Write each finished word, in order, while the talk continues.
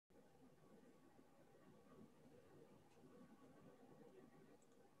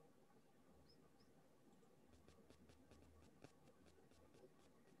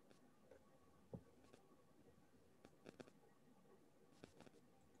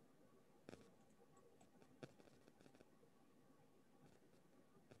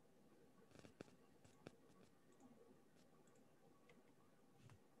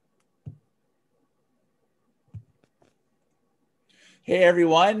Hey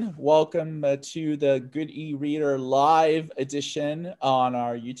everyone, welcome to the Good E-Reader live edition on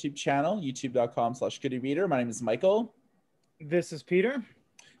our YouTube channel, youtube.com/Good My name is Michael. This is Peter.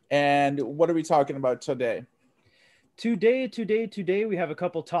 And what are we talking about today? Today, we have a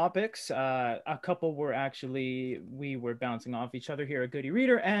couple topics. A couple we were bouncing off each other here at Good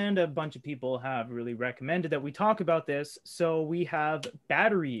E-Reader, and a bunch of people have really recommended that we talk about this. So we have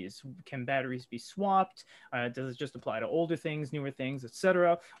batteries. Can batteries be swapped? Does it just apply to older things, newer things,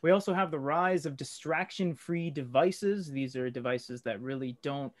 etc.? We also have the rise of distraction-free devices. These are devices that really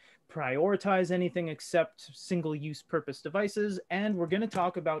don't prioritize anything except single-use purpose devices. And we're going to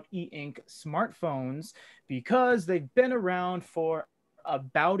talk about e-ink smartphones because they've been around for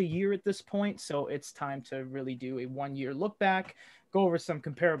about a year at this point. So it's time to really do a 1 year look back, go over some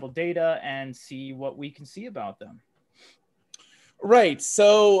comparable data, and see what we can see about them. Right.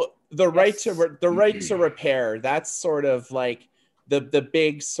 So the right to repair, that's sort of like the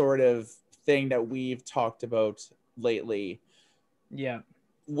big sort of thing that we've talked about lately. Yeah.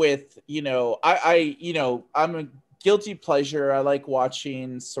 With, I'm a guilty pleasure. I like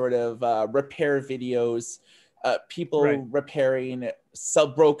watching sort of repair videos, people repairing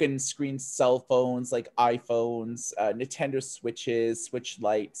broken screen cell phones like iPhones, Nintendo Switches, Switch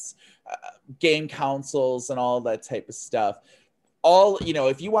Lights, game consoles, and all that type of stuff.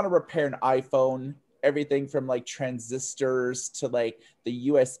 If you want to repair an iPhone, everything from like transistors to like the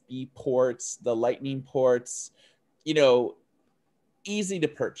USB ports, the lightning ports, easy to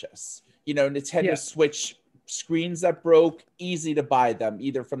purchase. Nintendo Switch screens that broke, easy to buy them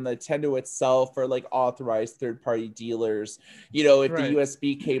either from the Nintendo itself or like authorized third-party dealers. If the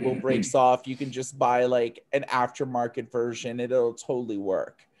USB cable breaks off, you can just buy like an aftermarket version. It'll totally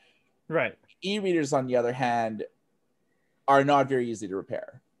work. Right. E-readers, on the other hand, are not very easy to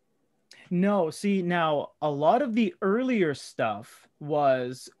repair. No, see, now a lot of the earlier stuff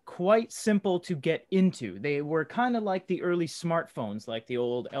was quite simple to get into. They were kind of like the early smartphones, like the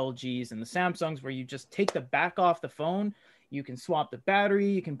old LGs and the Samsungs, where you just take the back off the phone, you can swap the battery,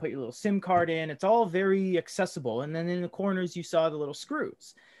 you can put your little SIM card in. It's all very accessible. And then in the corners, you saw the little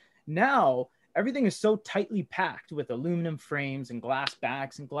screws. Now, everything is so tightly packed with aluminum frames and glass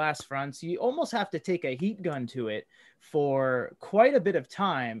backs and glass fronts. You almost have to take a heat gun to it for quite a bit of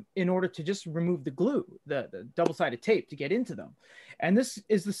time in order to just remove the glue, the double-sided tape to get into them. And this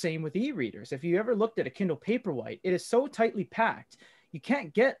is the same with e-readers. If you ever looked at a Kindle Paperwhite, it is so tightly packed, you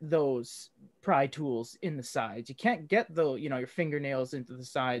can't get those pry tools in the sides. You can't get your fingernails into the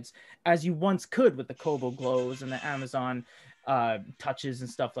sides as you once could with the Kobo Glows and the Amazon touches and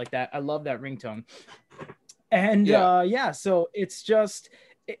stuff like that. I love that ringtone. And so it's just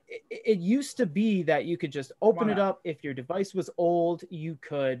it used to be that you could just open it up. If your device was old, you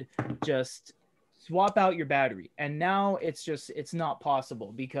could just swap out your battery. And now it's not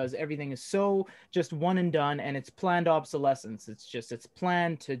possible because everything is so just one and done, and it's planned obsolescence. It's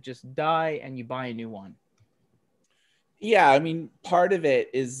planned to just die and you buy a new one. Yeah, I mean, part of it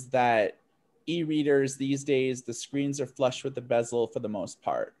is that e-readers these days, the screens are flush with the bezel for the most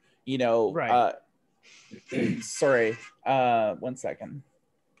part. Sorry, 1 second.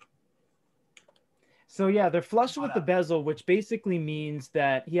 So yeah, they're flush with the bezel, which basically means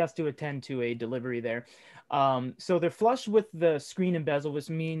that he has to attend to a delivery there. So they're flush with the screen and bezel, which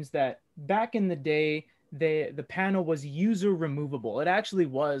means that back in the day, the panel was user removable. It actually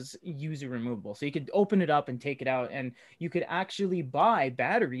was user removable. So you could open it up and take it out, and you could actually buy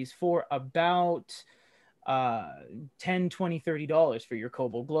batteries for about 10, 20, $30 for your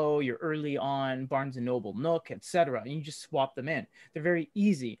Kobo Glow, your early on Barnes & Noble Nook, etc. And you just swap them in. They're very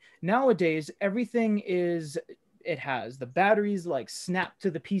easy. Nowadays, everything is, it has the batteries like snap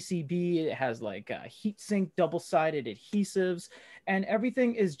to the PCB. It has like heatsink double-sided adhesives, and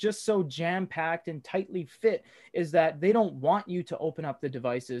everything is just so jam-packed and tightly fit is that they don't want you to open up the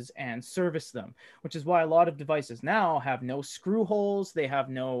devices and service them, which is why a lot of devices now have no screw holes. They have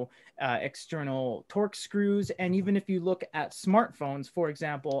no external Torx screws. And even if you look at smartphones, for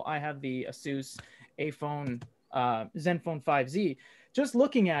example, I have the Asus Zenfone 5Z. Just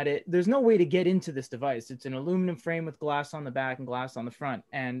looking at it, there's no way to get into this device. It's an aluminum frame with glass on the back and glass on the front.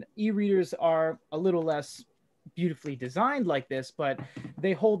 And e-readers are a little less beautifully designed like this, but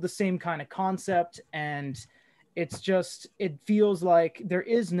they hold the same kind of concept. And it feels like there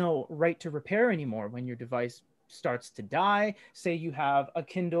is no right to repair anymore when your device starts to die. Say you have a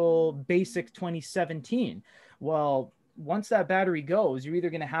Kindle Basic 2017. Well, once that battery goes, you're either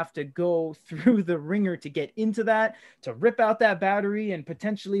going to have to go through the ringer to get into that, to rip out that battery and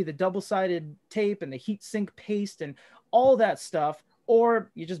potentially the double-sided tape and the heatsink paste and all that stuff,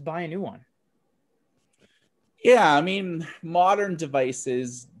 or you just buy a new one. Yeah, I mean, modern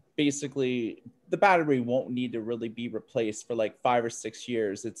devices basically the battery won't need to really be replaced for like 5 or 6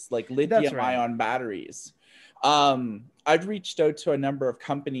 years. It's like That's lithium right. ion batteries. I've reached out to a number of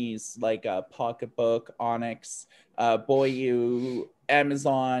companies like Pocketbook, Onyx, Boyu,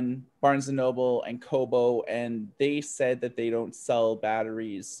 Amazon, Barnes and Noble, and Kobo, and they said that they don't sell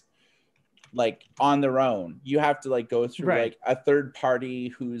batteries like on their own. You have to like go through Right. like a third party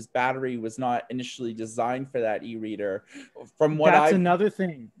whose battery was not initially designed for that e-reader. From what That's I've another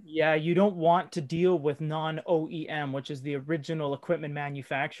thing. Yeah, you don't want to deal with non-OEM, which is the original equipment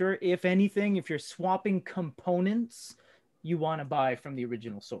manufacturer. If anything, if you're swapping components, you want to buy from the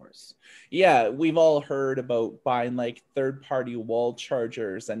original source. Yeah, we've all heard about buying like third party wall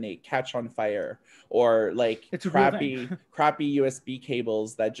chargers and they catch on fire, or like It's a real thing. crappy USB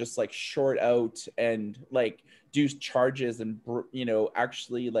cables that just like short out and like do charges and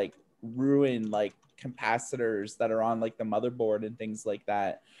actually like ruin like capacitors that are on like the motherboard and things like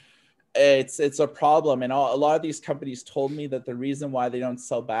that. It's a problem, and a lot of these companies told me that the reason why they don't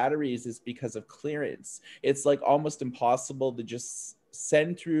sell batteries is because of clearance. It's like almost impossible to just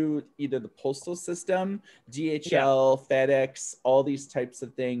send through either the postal system, Yeah. DHL, FedEx, all these types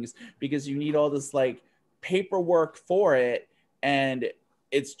of things, because you need all this like paperwork for it. And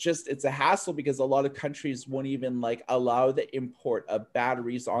it's a hassle because a lot of countries won't even like allow the import of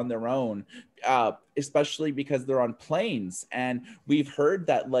batteries on their own, especially because they're on planes. And we've heard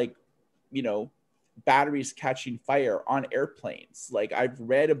that like, you know, batteries catching fire on airplanes. Like I've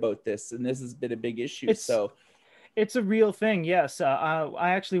read about this, and this has been a big issue. It's So It's a real thing, yes. I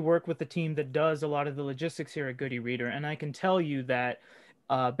actually work with the team that does a lot of the logistics here at Goody Reader, and I can tell you that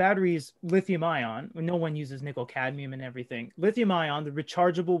batteries, lithium ion, no one uses nickel cadmium and everything. Lithium ion, the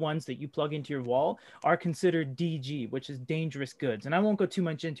rechargeable ones that you plug into your wall, are considered DG, which is dangerous goods. And I won't go too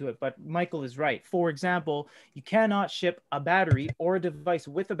much into it, but Michael is right. For example, you cannot ship a battery or a device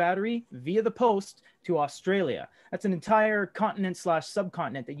with a battery via the post to Australia. That's an entire continent slash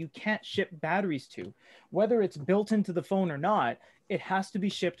subcontinent that you can't ship batteries to. Whether it's built into the phone or not, it has to be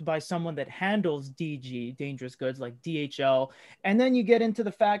shipped by someone that handles DG, dangerous goods, like DHL. And then you get into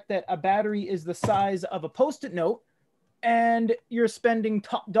the fact that a battery is the size of a post-it note, and you're spending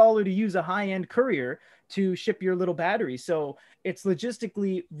top dollar to use a high-end courier to ship your little battery. So it's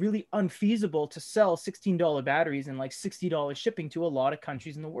logistically really unfeasible to sell $16 batteries and like $60 shipping to a lot of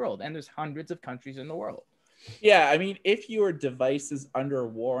countries in the world. And there's hundreds of countries in the world. yeah, I mean, if your device is under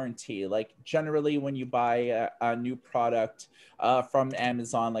warranty, like generally when you buy a new product from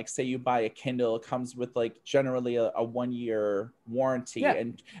Amazon, like say you buy a Kindle, it comes with like generally a 1 year warranty, Yeah,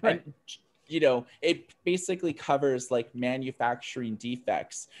 right. and it basically covers like manufacturing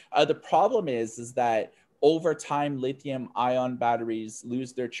defects. The problem is that over time lithium ion batteries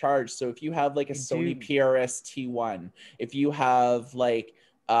lose their charge. So if you have like a They Sony do. PRS T1, if you have like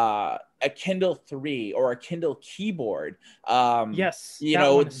a Kindle 3 or a Kindle keyboard. Yes,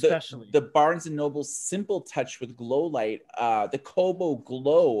 that one especially. The Barnes and Noble Simple Touch with Glow Light, the Kobo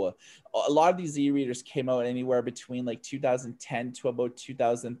Glow. A lot of these e-readers came out anywhere between like 2010 to about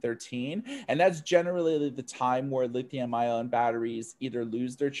 2013, and that's generally the time where lithium ion batteries either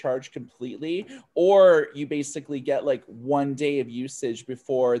lose their charge completely, or you basically get like 1 day of usage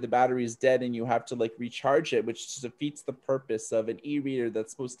before the battery is dead and you have to like recharge it, which defeats the purpose of an e-reader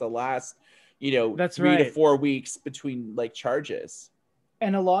that's supposed to last That's 3 to 4 weeks between like charges.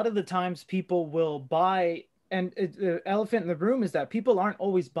 and a lot of the times people will buy, and the elephant in the room is that people aren't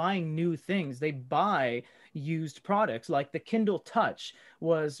always buying new things. They buy used products. Like the Kindle Touch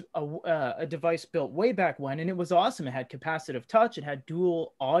was a device built way back when, and it was awesome. It had capacitive touch, it had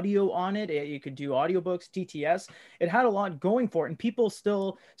dual audio on it, you could do audiobooks, TTS. It had a lot going for it, and people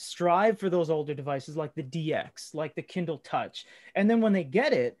still strive for those older devices like the DX, like the Kindle Touch. And then when they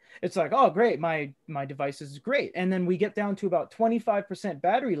get it, it's like, oh great, my device is great. And then we get down to about 25%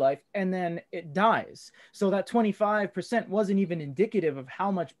 battery life, and then it dies. So that 25% wasn't even indicative of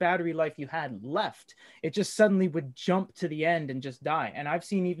how much battery life you had left. It just suddenly would jump to the end and just die. And I've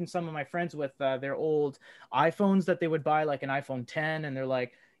seen even some of my friends with their old iPhones that they would buy, like an iPhone 10, and they're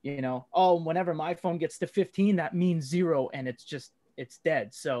like, oh, whenever my phone gets to 15, that means zero, and it's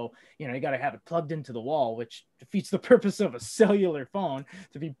dead. So, you got to have it plugged into the wall, which defeats the purpose of a cellular phone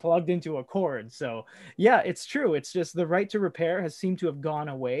to be plugged into a cord. So, yeah, it's true. It's just the right to repair has seemed to have gone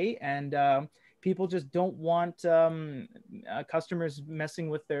away, and people just don't want customers messing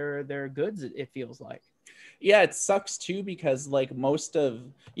with their goods, it feels like. Yeah, it sucks too because like most of,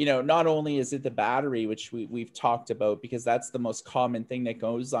 not only is it the battery, which we've talked about because that's the most common thing that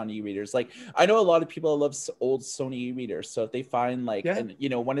goes on e-readers. Like I know a lot of people love old Sony e-readers. So if they find like, Yeah.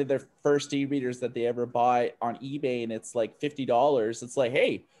 and one of their first e-readers that they ever buy on eBay and it's like $50, it's like,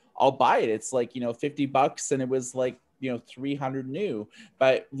 hey, I'll buy it. It's like, $50 and it was like, 300 new.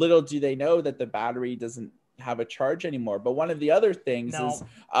 But little do they know that the battery doesn't have a charge anymore. But one of the other things is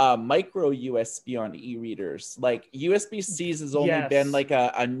No. micro USB on e-readers. Like USB-Cs has only been Yes. like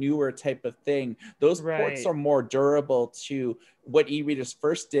a newer type of thing. Those ports Right. are more durable to what e-readers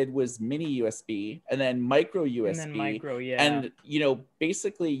first did was mini USB and then micro USB. And then micro, yeah. And,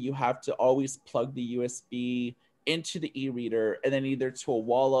 basically you have to always plug the USB into the e-reader and then either to a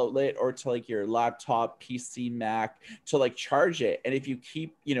wall outlet or to like your laptop, PC, Mac to like charge it. And if you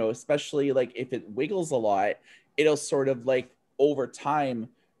keep, especially like if it wiggles a lot, it'll sort of like over time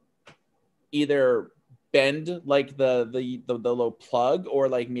either bend like the little plug or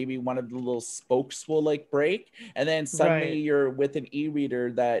like maybe one of the little spokes will like break and then suddenly you're with an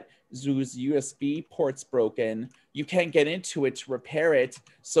e-reader that whose USB port's broken. You can't get into it to repair it.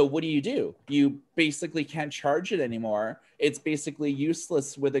 So what do? You basically can't charge it anymore. It's basically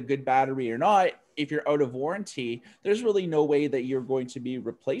useless with a good battery or not. If you're out of warranty, there's really no way that you're going to be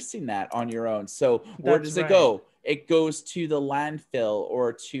replacing that on your own. So where does it go? It goes to the landfill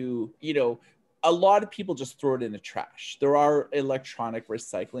or to, a lot of people just throw it in the trash. There are electronic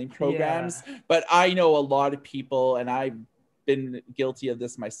recycling programs, but I know a lot of people, and I've been guilty of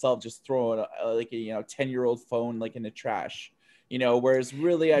this myself, just throwing like a 10-year-old phone like in the trash, whereas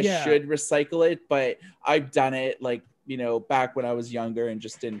really I should recycle it, but I've done it like, back when I was younger and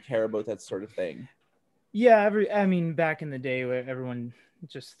just didn't care about that sort of thing. Yeah, I mean, back in the day where everyone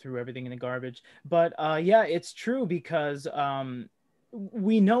just threw everything in the garbage. But yeah, it's true because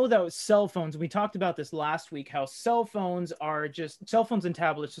we know that cell phones, we talked about this last week, how cell phones and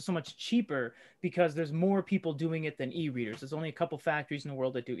tablets are so much cheaper because there's more people doing it than e-readers. There's only a couple factories in the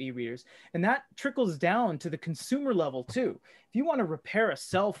world that do e-readers. And that trickles down to the consumer level too. If you want to repair a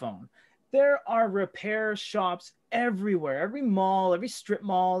cell phone, there are repair shops everywhere. Every mall, every strip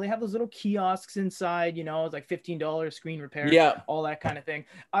mall, they have those little kiosks inside, it's like $15 screen repair, all that kind of thing.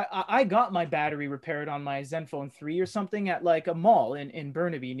 I got my battery repaired on my Zenfone 3 or something at like a mall in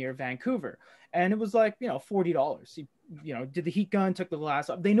Burnaby near Vancouver. And it was like, $40. Did the heat gun, took the glass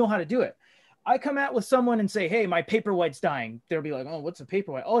off. They know how to do it. I come out with someone and say, hey, my Paperwhite's dying. They'll be like, oh, what's a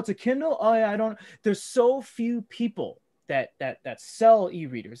Paperwhite? Oh, it's a Kindle? Oh, yeah, I don't. There's so few people that sell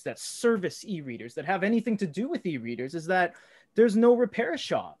e-readers, that service e-readers, that have anything to do with e-readers, is that there's no repair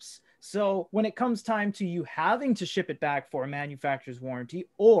shops. So when it comes time to you having to ship it back for a manufacturer's warranty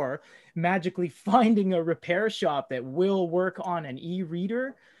or magically finding a repair shop that will work on an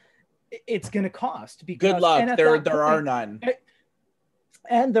e-reader, it's going to cost. Because, good luck. There are none.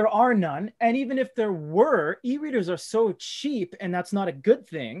 And there are none. And even if there were, e-readers are so cheap, and that's not a good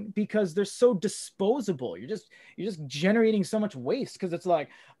thing because they're so disposable. You're just generating so much waste because it's like,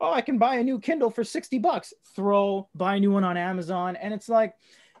 oh, I can buy a new Kindle for $60. Buy a new one on Amazon. And it's like,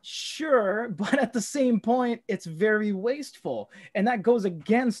 sure, but at the same point, it's very wasteful. And that goes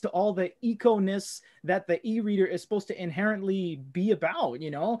against all the eco-ness that the e-reader is supposed to inherently be about,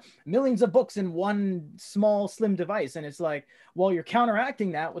 millions of books in one small, slim device. And it's like, well, you're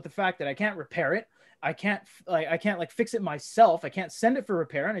counteracting that with the fact that I can't repair it. I can't fix it myself. I can't send it for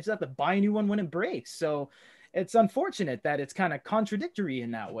repair, and I just have to buy a new one when it breaks. So it's unfortunate that it's kind of contradictory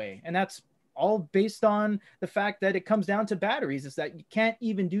in that way. And that's all based on the fact that it comes down to batteries, is that you can't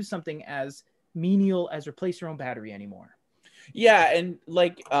even do something as menial as replace your own battery anymore. Yeah, and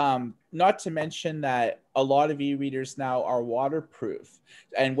like not to mention that a lot of e-readers now are waterproof,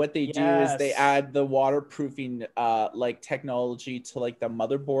 and what they do is they add the waterproofing like technology to like the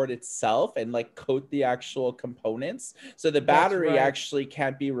motherboard itself and like coat the actual components, so the battery actually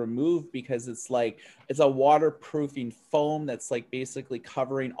can't be removed because it's a waterproofing foam that's like basically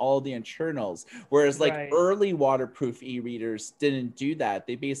covering all the internals, whereas like early waterproof e-readers didn't do that.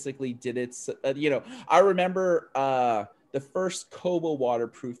 They basically did it I remember the first Kobo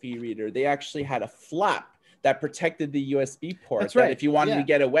waterproof e-reader, they actually had a flap that protected the USB port. That's right. That if you wanted to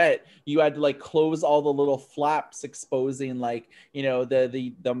get it wet, you had to like close all the little flaps, exposing like,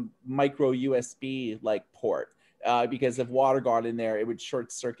 the micro USB like port. Because if water got in there, it would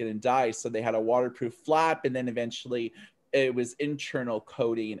short circuit and die. So they had a waterproof flap, and then eventually it was internal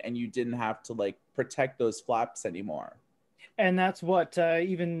coating, and you didn't have to like protect those flaps anymore. And that's what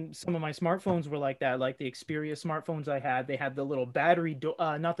even some of my smartphones were like that. Like the Xperia smartphones I had, they had the little battery door,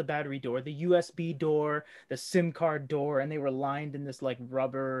 not the battery door, the USB door, the SIM card door, and they were lined in this like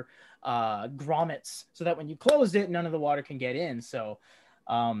rubber grommets, so that when you closed it, none of the water can get in. So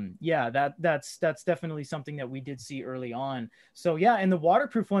yeah, that's definitely something that we did see early on. So yeah, and the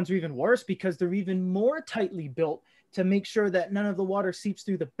waterproof ones are even worse because they're even more tightly built to make sure that none of the water seeps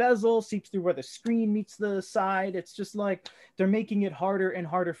through the bezel, seeps through where the screen meets the side. It's just like they're making it harder and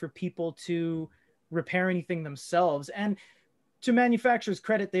harder for people to repair anything themselves. And to manufacturers'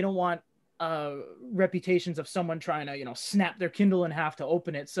 credit, they don't want reputations of someone trying to, snap their Kindle in half to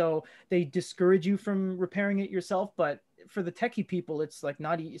open it. So they discourage you from repairing it yourself. But for the techie people, it's like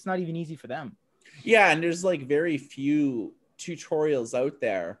it's not even easy for them. Yeah, and there's like very few tutorials out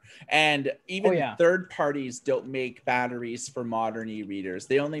there, and even third parties don't make batteries for modern e-readers.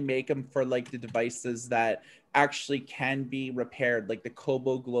 They only make them for like the devices that actually can be repaired, like the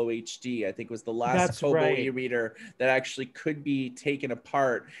Kobo Glow HD, I think was the last Kobo e-reader that actually could be taken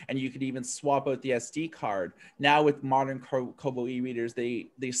apart, and you could even swap out the SD card. Now with modern Kobo e-readers,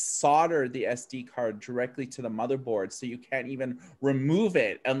 they solder the SD card directly to the motherboard, so you can't even remove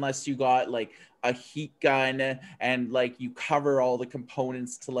it unless you got like a heat gun, and like you cover all the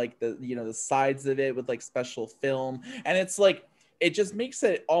components to like the the sides of it with like special film. And it's like, it just makes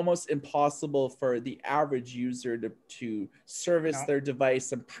it almost impossible for the average user to service their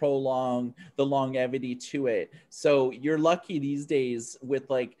device and prolong the longevity to it. So you're lucky these days with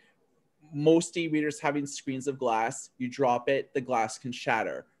like most e-readers having screens of glass. You drop it, the glass can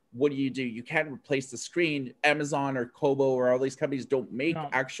shatter. What do? You can't replace the screen. Amazon or Kobo or all these companies don't make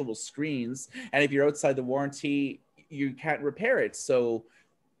actual screens. And if you're outside the warranty, you can't repair it. So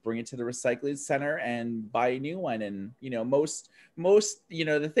bring it to the recycling center and buy a new one. And most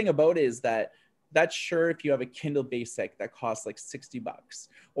the thing about it is that that's sure if you have a Kindle Basic that costs like $60,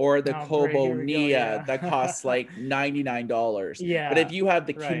 or the Kobo Nia that costs like $99. Yeah. But if you have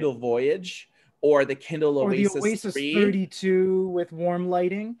the Kindle Voyage or the Kindle Oasis 3, 32 with warm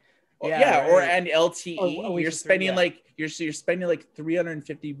lighting, or an LTE, you're spending like you're spending like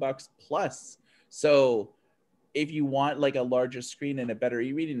 $350 plus. So if you want like a larger screen and a better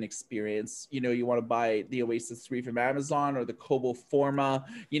e-reading experience, you want to buy the Oasis 3 from Amazon, or the Kobo Forma,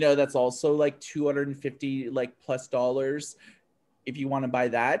 that's also like $250 like plus dollars if you want to buy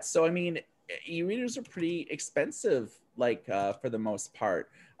that. So I mean, e-readers are pretty expensive, like for the most part.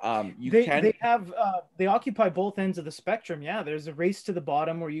 They occupy both ends of the spectrum. Yeah, there's a race to the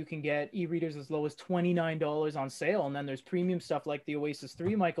bottom where you can get e-readers as low as $29 on sale, and then there's premium stuff like the Oasis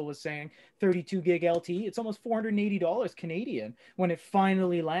 3, Michael was saying, 32 gig LTE. It's almost $480 Canadian when it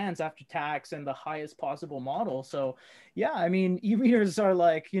finally lands after tax and the highest possible model. So yeah, I mean, e-readers are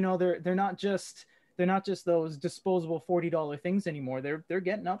like, they're not just those disposable $40 things anymore. They're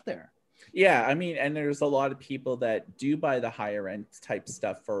getting up there. Yeah, I mean, and there's a lot of people that do buy the higher end type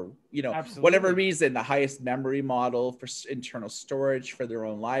stuff for, Absolutely. whatever reason, the highest memory model for internal storage for their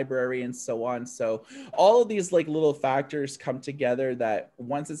own library and so on. So all of these like little factors come together that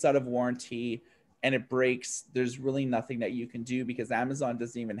once it's out of warranty and it breaks, there's really nothing that you can do, because Amazon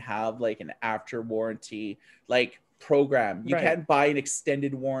doesn't even have like an after warranty like program. You can't buy an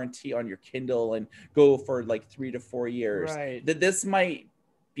extended warranty on your Kindle and go for like 3 to 4 years. That this might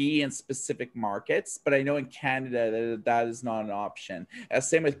be in specific markets, but I know in Canada that is not an option.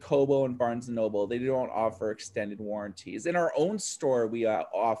 Same with Kobo and Barnes & Noble. They don't offer extended warranties. In our own store, we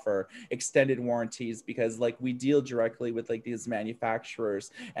offer extended warranties because like we deal directly with like these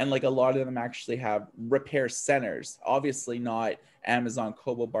manufacturers, and like a lot of them actually have repair centers. Obviously not Amazon,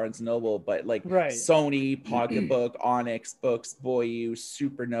 Kobo, Barnes & Noble, but like Sony, Pocketbook, Onyx Books, Boyu,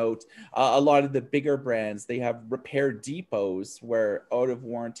 Supernote, a lot of the bigger brands, they have repair depots where out of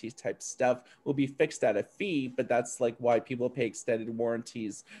warranty type stuff will be fixed at a fee, but that's like why people pay extended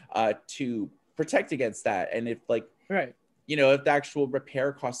warranties to protect against that. And if like if the actual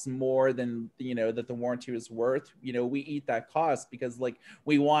repair costs more than that the warranty is worth, we eat that cost, because like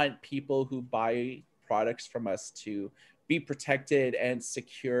we want people who buy products from us to be protected and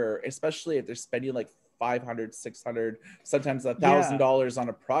secure, especially if they're spending like $500, $600, sometimes $1,000 on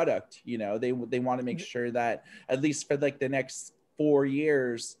a product. They want to make sure that at least for like the next 4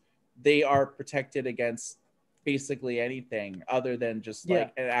 years, they are protected against basically anything other than just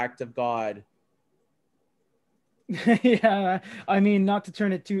like an act of God. Yeah, I mean, not to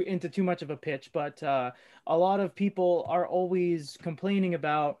turn it into too much of a pitch, but a lot of people are always complaining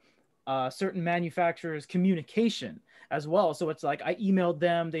about certain manufacturers communication as well. So it's like I emailed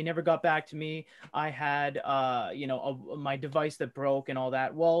them, they never got back to me. I had my device that broke and all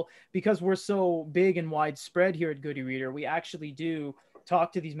that. Well, because we're so big and widespread here at Goody Reader, we actually do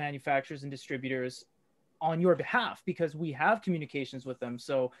talk to these manufacturers and distributors on your behalf because we have communications with them.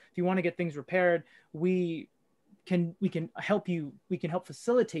 So if you want to get things repaired, we can help you. We can help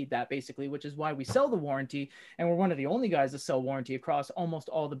facilitate that, basically, which is why we sell the warranty. And we're one of the only guys that sell warranty across almost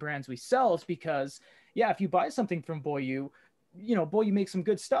all the brands we sell. Is because, yeah, if you buy something from Boyu, Boyu makes some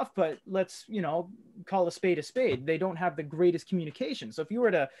good stuff, but let's, call a spade a spade. They don't have the greatest communication. So if you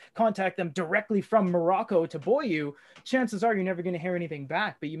were to contact them directly from Morocco to Boyu, chances are you're never going to hear anything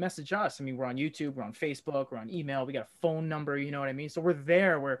back. But you message us. I mean, we're on YouTube, we're on Facebook, we're on email, we got a phone number, you know what I mean? So we're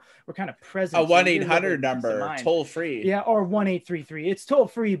there, we're kind of present. A 1-800 number, toll free. Yeah, or 1-833. It's toll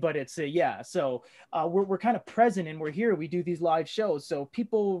free, but it's yeah. So we're kind of present and we're here. We do these live shows. So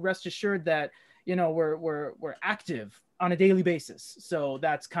people rest assured that, we're active on a daily basis. So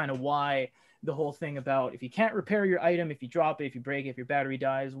that's kind of why the whole thing about if you can't repair your item, if you drop it, if you break it, if your battery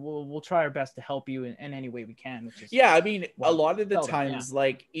dies, we'll try our best to help you in any way we can. Which is, yeah, I mean, a lot of the times,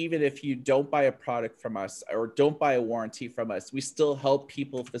 like, even if you don't buy a product from us or don't buy a warranty from us, we still help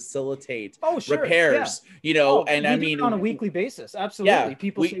people facilitate repairs, and I mean, on a weekly basis. Absolutely.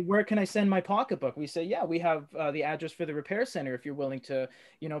 People say, where can I send my pocketbook? We say, yeah, we have the address for the repair center. If you're willing to,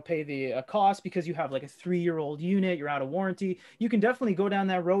 pay the cost because you have like a 3-year-old unit, you're out of warranty, you can definitely go down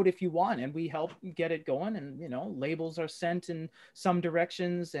that road if you want. And we help get it going, and labels are sent in some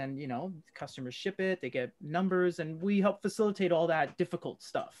directions, and customers ship it, they get numbers, and we help facilitate all that difficult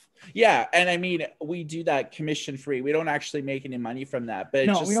stuff. Yeah, and I mean, we do that commission free. We don't actually make any money from that, but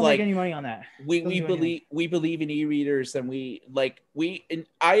no, we don't make any money on that. We believe in e-readers, and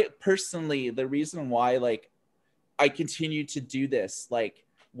I personally, the reason why I continue to do this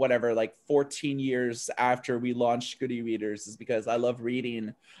 14 years after we launched Goody Readers is because I love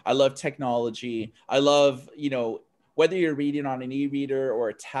reading. I love technology. I love, whether you're reading on an e-reader or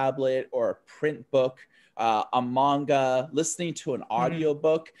a tablet or a print book, a manga, listening to an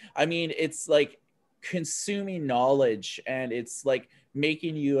audiobook. I mean, it's like consuming knowledge, and it's like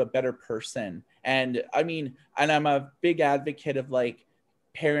making you a better person. And I mean, and I'm a big advocate of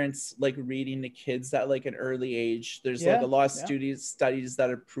parents reading to kids at an early age. There's a lot of studies that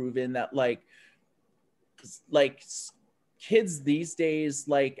have proven that kids these days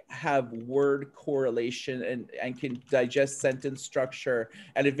have word correlation and can digest sentence structure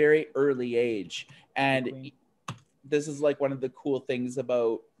at a very early age. And this is one of the cool things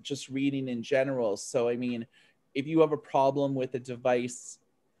about just reading in general. So I mean, if you have a problem with a device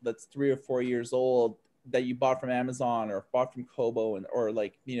that's 3 or 4 years old that you bought from Amazon or bought from Kobo or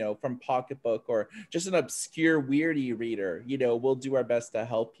from Pocketbook, or just an obscure weird e-reader, we'll do our best to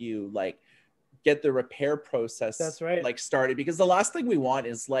help you get the repair process started, because the last thing we want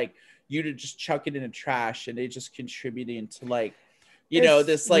is you to just chuck it in a trash and it just contributing to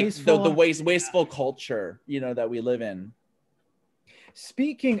this wasteful culture that we live in.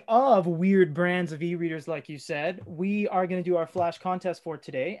 Speaking of weird brands of e-readers, like you said, we are going to do our flash contest for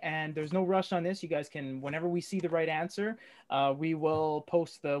today, and there's no rush on this. You guys can, whenever we see the right answer, we will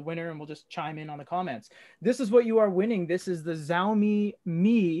post the winner and we'll just chime in on the comments. This is what you are winning. This is the Xiaomi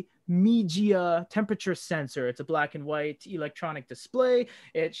Mi Mijia temperature sensor. It's a black and white electronic display.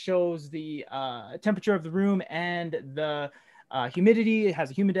 It shows the temperature of the room and the humidity. It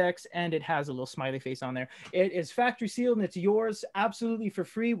has a Humidex, and it has a little smiley face on there. It is factory sealed, and it's yours absolutely for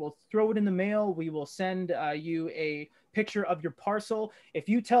free. We'll throw it in the mail. We will send you a picture of your parcel if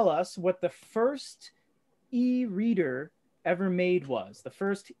you tell us what the first e-reader ever made was, the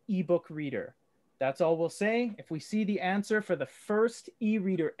first ebook reader. That's all we'll say. If we see the answer for the first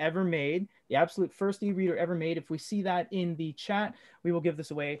e-reader ever made, the absolute first e-reader ever made, if we see that in the chat, we will give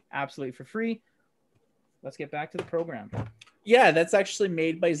this away absolutely for free. Let's get back to the program. Yeah, that's actually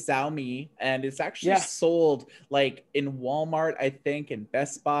made by Xiaomi, and it's actually sold in Walmart, I think, and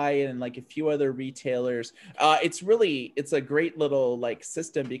Best Buy, and a few other retailers. It's a great little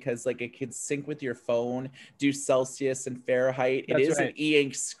system because it can sync with your phone, do Celsius and Fahrenheit. It is an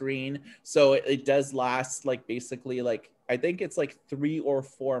e-ink screen, so it does last basically I think it's 3 or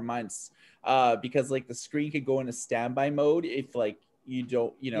 4 months, because the screen could go into standby mode if you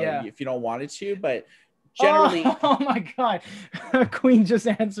don't if you don't want it to, but generally. Oh my God, Queen just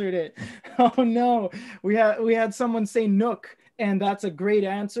answered it. Oh no, we had someone say Nook, and that's a great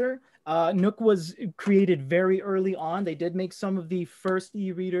answer. Nook was created very early on. They did make some of the first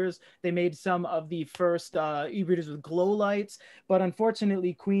e-readers. They made some of the first e-readers with glow lights. But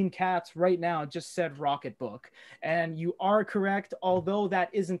unfortunately, Queen Cats right now just said Rocketbook. And you are correct, although that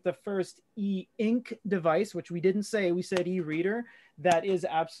isn't the first e-ink device, which we didn't say, we said e-reader. That is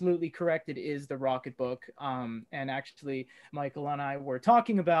absolutely correct. It is the Rocketbook. And actually, Michael and I were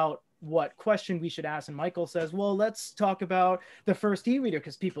talking about what question we should ask, and Michael says, well, let's talk about the first e-reader,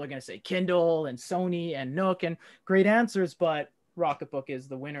 because people are going to say Kindle and Sony and Nook, and great answers, but Rocketbook is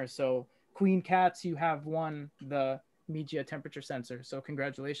the winner. So Queen Cats, you have won the Media temperature sensor, so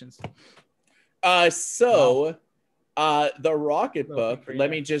congratulations. The Rocketbook, let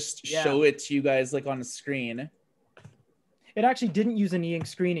me just show it to you guys like on the screen. It actually didn't use an e-ink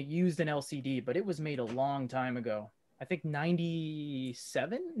screen, it used an LCD, but it was made a long time ago. I think 97.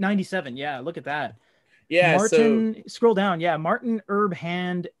 Yeah, look at that. Yeah, Martin, scroll down. Yeah, Martin Erb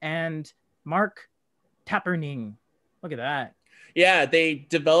Hand and Mark Tapperning. Look at that. Yeah, they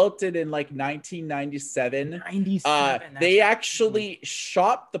developed it in like 1997. They actually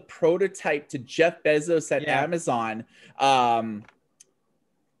shopped the prototype to Jeff Bezos at Amazon.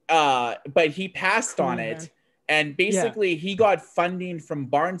 But he passed on it. And basically, he got funding from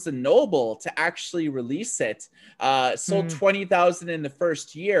Barnes and Noble to actually release it. Sold 20,000 in the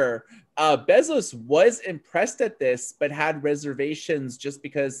first year. Bezos was impressed at this, but had reservations just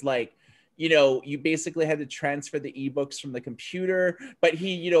because, like, you know, you basically had to transfer the ebooks from the computer. But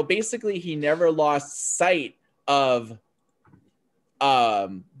he, you know, basically he never lost sight of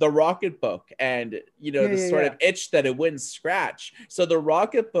the Rocketbook and, you know, the sort of itch that it wouldn't scratch. So the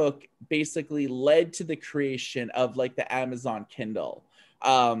Rocketbook basically led to the creation of like the Amazon Kindle.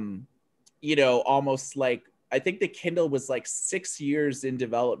 You know, almost like, I think the Kindle was like 6 years in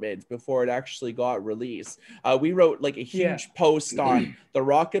development before it actually got released. We wrote like a huge post on the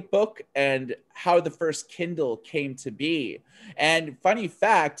Rocketbook and how the first Kindle came to be. And funny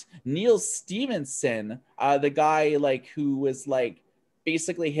fact, Neil Stephenson, the guy like who was like,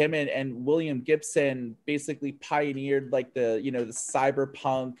 basically him and William Gibson basically pioneered like the, you know, the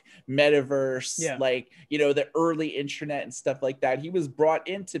cyberpunk metaverse, like, you know, the early internet and stuff like that. He was brought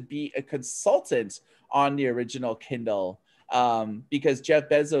in to be a consultant on the original Kindle, because Jeff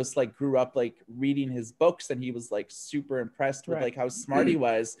Bezos like grew up like reading his books and he was like super impressed with like how smart he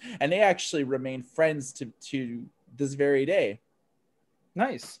was. And they actually remain friends to this very day.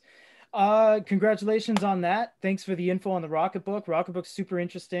 Nice. Congratulations on that. Thanks for the info on the Rocketbook. Rocketbook's super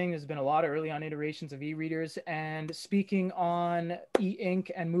interesting. There's been a lot of early on iterations of e-readers. And speaking on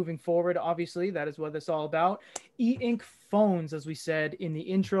e-ink and moving forward, obviously, that is what it's all about. E-ink phones, as we said in the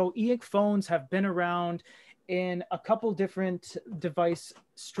intro, e-ink phones have been around in a couple different device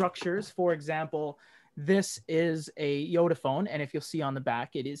structures. For example, this is a Yoda phone, and if you'll see on the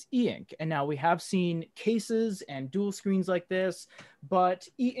back, it is e-ink. And now we have seen cases and dual screens like this, but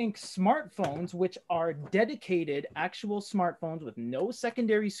e-ink smartphones, which are dedicated actual smartphones with no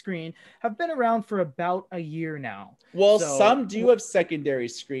secondary screen, have been around for about a year now. Well, so, some do have secondary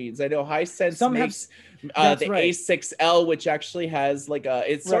screens. I know Hisense makes the A6L, which actually has like a,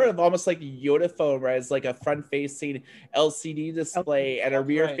 it's sort of almost like the Yoda phone, where it's like a front-facing LCD display and a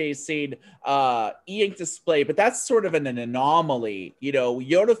rear-facing e-ink display. But that's sort of an anomaly. You know,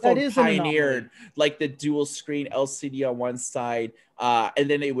 Yoda phone pioneered like the dual screen LCD on one side, and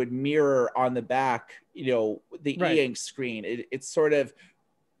then it would mirror on the back, you know, the e-ink screen. It's sort of,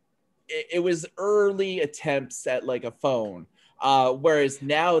 it was early attempts at like a phone, whereas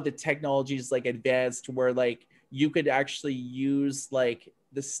now the technology is like advanced where like you could actually use like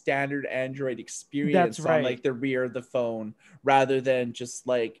the standard Android experience on like the rear of the phone rather than just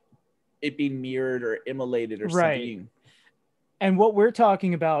like it being mirrored or immolated or something. And what we're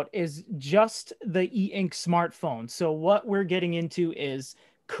talking about is just the e-ink smartphone. So what we're getting into is,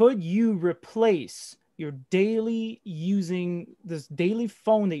 could you replace your daily using this daily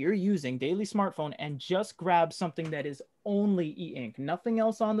phone that you're using, daily smartphone, and just grab something that is only e-ink, nothing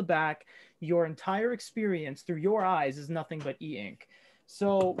else on the back? Your entire experience through your eyes is nothing but e-ink.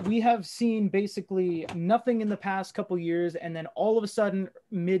 So we have seen basically nothing in the past couple years, and then all of a sudden,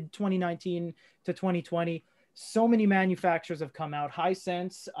 mid 2019 to 2020, so many manufacturers have come out.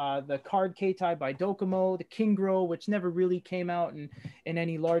 Hisense, the Card Keitai by Docomo, the Kingro, which never really came out in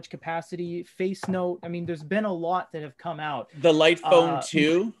any large capacity, Face Note. I mean, there's been a lot that have come out. The Light Phone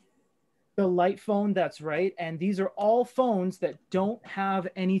 2? The Light Phone, that's right. And these are all phones that don't have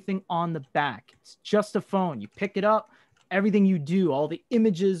anything on the back. It's just a phone. You pick it up, everything you do, all the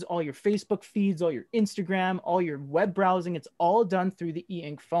images, all your Facebook feeds, all your Instagram, all your web browsing, it's all done through the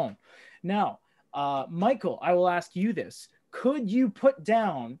e-ink phone. Now, Michael, I will ask you this. Could you put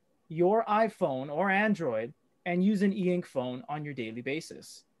down your iPhone or Android and use an e-ink phone on your daily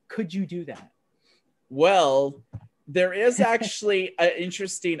basis? Could you do that? Well, there is actually an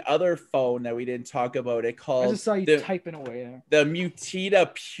interesting other phone that we didn't talk about. It I called just saw you typing away there. The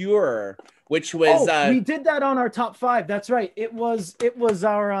Mutita Pure, which was we did that on our top 5. That's right. It was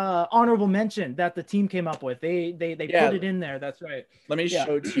our honorable mention that the team came up with. They put it in there. That's right. Let me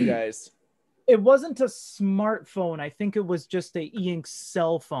show it to you guys. It wasn't a smartphone. I think it was just a e-ink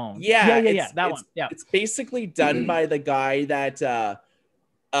cell phone. Yeah. That one. Yeah. It's basically done by the guy that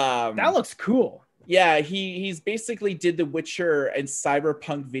that looks cool. Yeah, he's basically did the Witcher and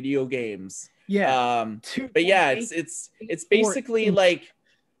Cyberpunk video games. Yeah. But yeah, it's basically like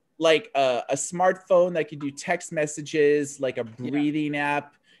a smartphone that can do text messages, like a breathing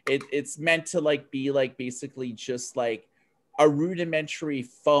app. It's meant to like be like basically just like a rudimentary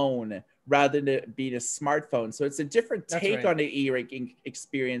phone rather than being a smartphone. So it's a different take on the e-ink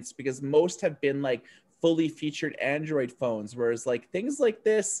experience, because most have been like fully featured Android phones, whereas like things like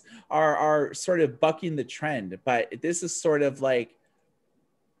this are sort of bucking the trend. But this is sort of like,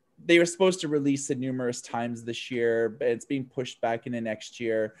 they were supposed to release it numerous times this year, but it's being pushed back into next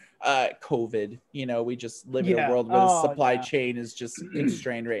year. COVID, we just live in a world where the supply chain is just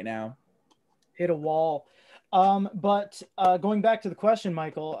constrained right now. Hit a wall. But going back to the question,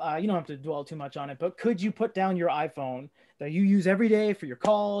 Michael, you don't have to dwell too much on it, but could you put down your iPhone that you use every day for your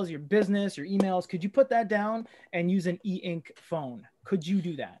calls, your business, your emails? Could you put that down and use an e-ink phone? Could you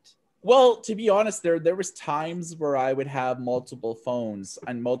do that? Well, to be honest, there was times where I would have multiple phones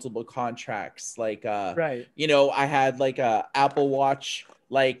and multiple contracts. Like, I had like a Apple Watch,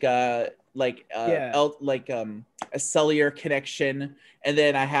 a cellular connection, and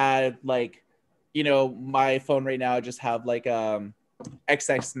then I had like, my phone right now, I just have like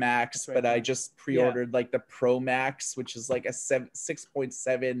XS Max, but I just pre-ordered like the Pro Max, which is like a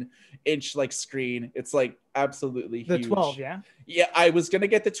 6.7 inch like screen. It's like absolutely huge. The 12, yeah, I was gonna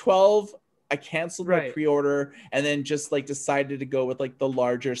get the 12. I canceled my pre-order and then just like decided to go with like the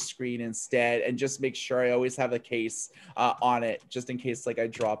larger screen instead, and just make sure I always have a case on it just in case like I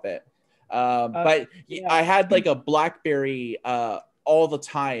drop it. But I had like a BlackBerry all the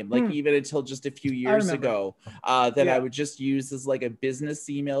time, like even until just a few years ago, that I would just use as like a business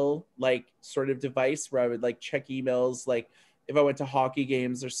email like sort of device, where I would like check emails, like if I went to hockey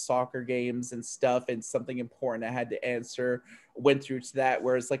games or soccer games and stuff, and something important I had to answer, went through to that.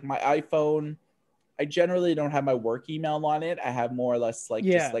 Whereas like my iPhone, I generally don't have my work email on it. I have more or less like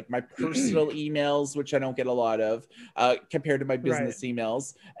just like my personal emails, which I don't get a lot of compared to my business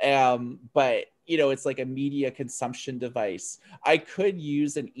emails. But it's like a media consumption device. I could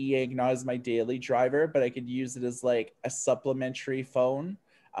use an e-ink not as my daily driver, but I could use it as like a supplementary phone.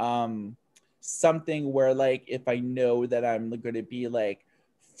 Something where like if I know that I'm going to be like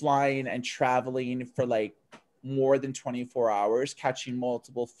flying and traveling for like more than 24 hours, catching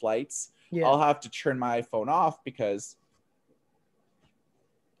multiple flights, I'll have to turn my iPhone off because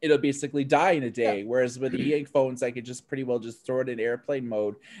it'll basically die in a day. Whereas with the e-ink phones, I could just pretty well just throw it in airplane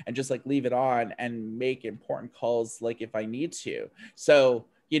mode and just like leave it on and make important calls like if I need to. So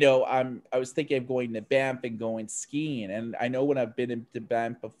I was thinking of going to Banff and going skiing, and I know when I've been to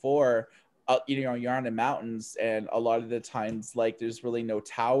Banff before, you're on the mountains, and a lot of the times like there's really no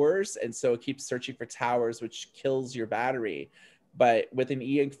towers, and so it keeps searching for towers, which kills your battery. But with an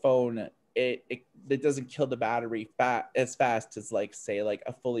e-ink phone, it doesn't kill the battery as fast as like say like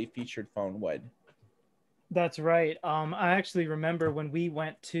a fully featured phone would. That's right. I actually remember when we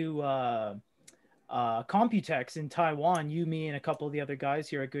went to Computex in Taiwan, you, me, and a couple of the other guys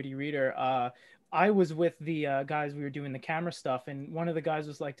here at Goody Reader. I was with the guys, we were doing the camera stuff, and one of the guys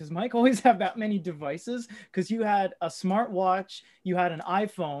was like, does Mike always have that many devices? Because you had a smartwatch, you had an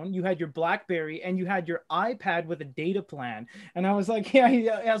iPhone, you had your BlackBerry, and you had your iPad with a data plan. And I was like, yeah, he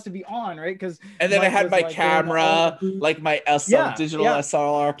has to be on, right? And then Mike I had my like, camera, like my digital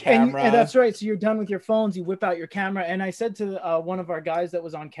SLR camera. And that's right. So you're done with your phones, you whip out your camera. And I said to one of our guys that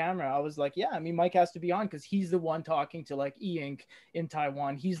was on camera, I was like, yeah, I mean, Mike has to be on because he's the one talking to like e-ink in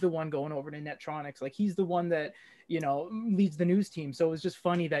Taiwan. He's the one going over to Netronics. Like he's the one that leads the news team. So it was just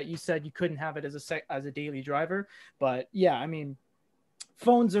funny that you said you couldn't have it as a daily driver. But yeah, I mean,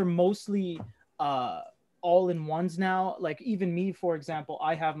 phones are mostly all in ones now. Like even me, for example,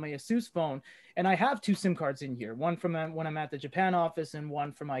 I have my Asus phone, and I have 2 SIM cards in here. One from when I'm at the Japan office, and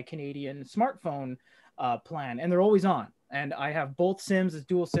one for my Canadian smartphone plan, and they're always on. And I have both SIMs as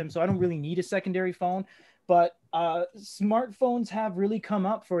dual SIM, so I don't really need a secondary phone. But smartphones have really come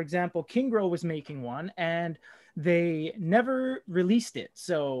up. For example, Kingro was making one, and they never released it.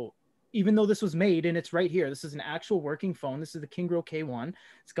 So even though this was made, and it's right here, this is an actual working phone. This is the Kingro K1.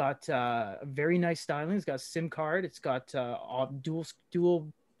 It's got very nice styling. It's got a SIM card. It's got dual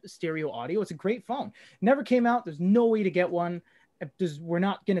stereo audio. It's a great phone. Never came out. There's no way to get one. We're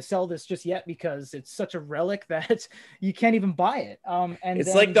not going to sell this just yet because it's such a relic that you can't even buy it. And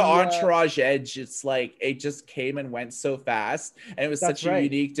it's like the Entourage Edge. It's like it just came and went so fast, and it was such a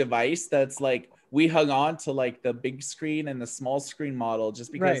unique device that's like we hung on to like the big screen and the small screen model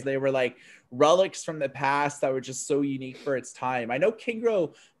just because they were like relics from the past that were just so unique for its time. I know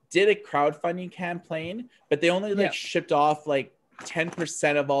Kingro did a crowdfunding campaign, but they only like shipped off like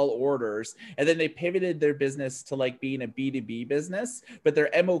 10% of all orders, and then they pivoted their business to like being a B2B business, but their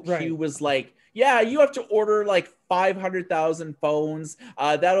MOQ was like, yeah, you have to order like 500,000 phones.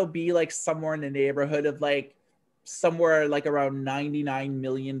 That'll be like somewhere in the neighborhood of like somewhere like around $99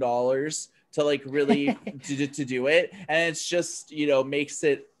 million to like really to do it. And it's just, you know, makes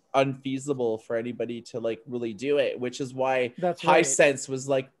it unfeasible for anybody to like really do it, which is why Hisense was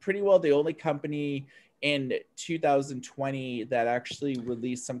like pretty well the only company in 2020 that actually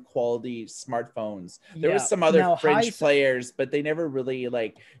released some quality smartphones. There was some other fringe players, but they never really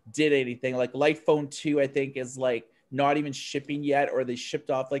like did anything. Like Light Phone 2, I think, is like not even shipping yet, or they shipped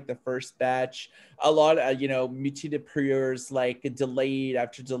off like the first batch. A lot of, you know, Muti de Prieurs like delayed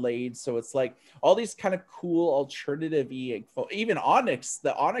after delayed. So it's like all these kind of cool alternative e-ink phone. Even Onyx,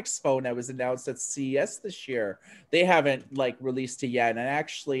 the Onyx phone that was announced at CES this year, they haven't like released it yet. And I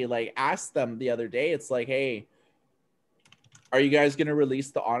actually like asked them the other day, it's like, hey, are you guys going to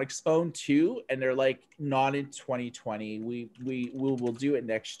release the Onyx phone too? And they're like, not in 2020. We'll do it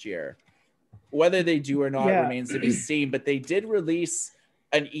next year. Whether they do or not remains to be seen, but they did release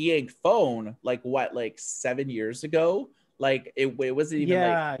an e-ink phone like 7 years ago. Like it wasn't even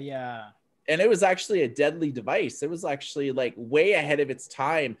and it was actually a deadly device. It was actually like way ahead of its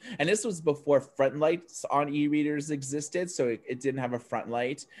time, and this was before front lights on e-readers existed, so it didn't have a front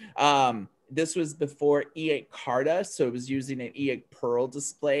light. This was before e-ink Carta, so it was using an e-ink Pearl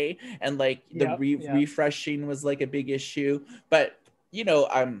display, and like the refreshing was like a big issue. But you know,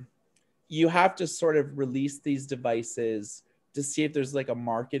 you have to sort of release these devices to see if there's like a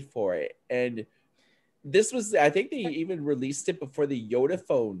market for it. And this was, I think they even released it before the Yoda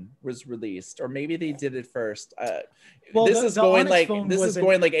phone was released, or maybe they did it first. Well, this is going like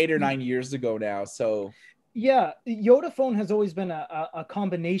 8 or 9 years ago now. So yeah, Yoda phone has always been a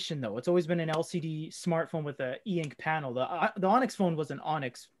combination though. It's always been an LCD smartphone with an e-ink panel. The Onyx phone was an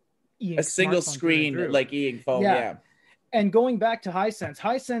Onyx e-ink, a single screen like e-ink phone. Yeah. And going back to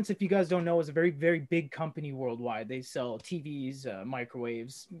Hisense, if you guys don't know, is a very, very big company worldwide. They sell TVs,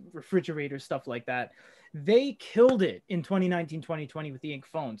 microwaves, refrigerators, stuff like that. They killed it in 2019, 2020 with the ink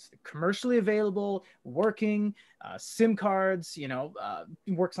phones. Commercially available, working, SIM cards, you know,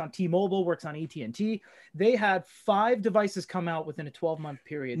 works on T-Mobile, works on AT&T. They had 5 devices come out within a 12-month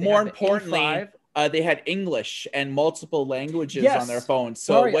period. More importantly, they had English and multiple languages on their phones.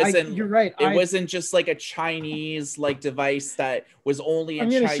 So it wasn't, you're right. It wasn't just like a Chinese like device that was only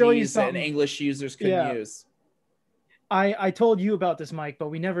in Chinese and English users couldn't use. I told you about this, Mike, but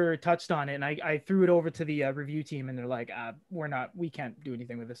we never touched on it. And I threw it over to the review team, and they're like, we can't do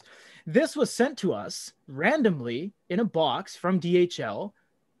anything with this. This was sent to us randomly in a box from DHL.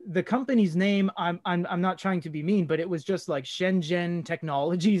 The company's name, I'm not trying to be mean, but it was just like Shenzhen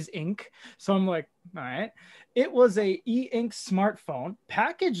Technologies Inc. So I'm like, all right. It was a e-ink smartphone,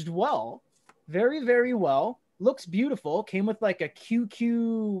 packaged well, very, very well. Looks beautiful. Came with like a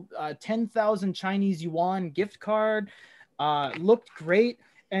QQ 10,000 Chinese yuan gift card. Looked great.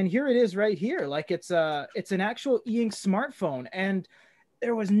 And here it is right here. Like it's an actual e-ink smartphone. And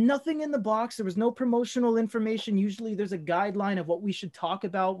there was nothing in the box. There was no promotional information. Usually there's a guideline of what we should talk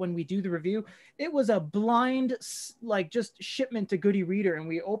about when we do the review. It was a blind, like just shipment to Good e-Reader. And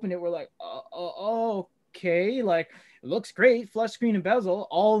we opened it. We're like, okay. Like it looks great. Flush screen and bezel,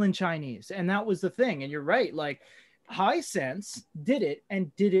 all in Chinese. And that was the thing. And you're right. Like Hisense did it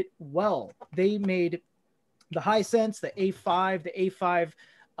and did it well. They made the Hisense, the A5, the A5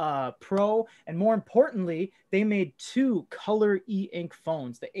 Pro, and more importantly, they made 2 color e-ink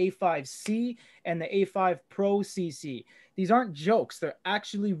phones, the A5C and the A5 Pro CC. These aren't jokes. They're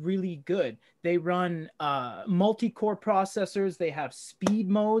actually really good. They run multi-core processors. They have speed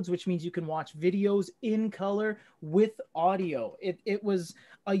modes, which means you can watch videos in color with audio. It was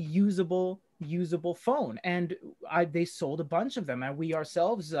a usable phone, and they sold a bunch of them, and we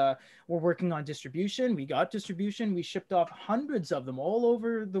ourselves were working on distribution. We got distribution. We shipped off hundreds of them all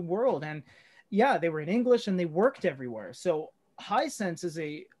over the world, and yeah, they were in English and they worked everywhere. So Hisense is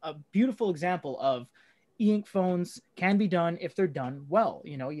a beautiful example of e-ink phones can be done if they're done well.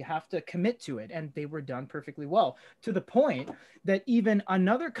 You know, you have to commit to it, and they were done perfectly well, to the point that even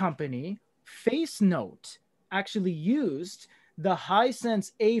another company, FaceNote, actually used the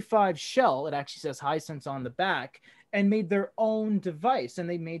Hisense A5 shell. It actually says Hisense on the back, and made their own device. And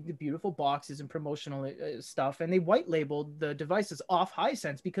they made the beautiful boxes and promotional stuff, and they white labeled the devices off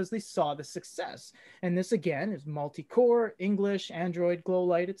Hisense because they saw the success. And this again is multi-core, English, Android, Glow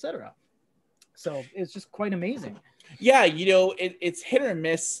Light, etc. So it's just quite amazing. Yeah, you know, it's hit or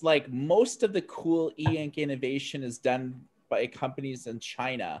miss. Like most of the cool e-ink innovation is done by companies in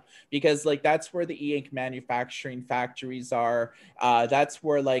China, because like that's where the e-ink manufacturing factories are. That's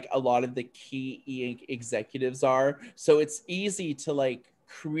where like a lot of the key e-ink executives are. So it's easy to like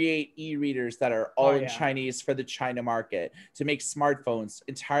create e-readers that are all in Chinese for the China market, to make smartphones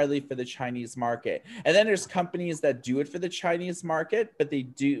entirely for the Chinese market. And then there's companies that do it for the Chinese market, but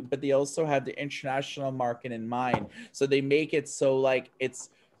they also have the international market in mind. So they make it so like it's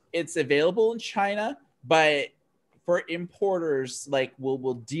available in China, but for importers, like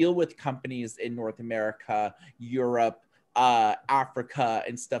we'll deal with companies in North America, Europe, Africa,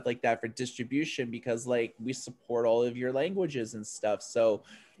 and stuff like that for distribution, because like we support all of your languages and stuff. So,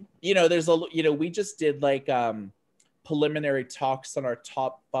 you know, there's a, you know, we just did like preliminary talks on our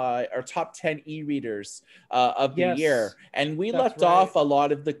top 10 e-readers of the year, and we left off a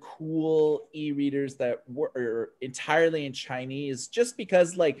lot of the cool e-readers that were entirely in Chinese, just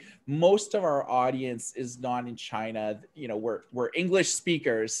because like most of our audience is not in China. You know, we're English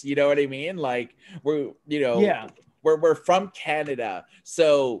speakers, you know what I mean? Like we're, you know, we're from Canada,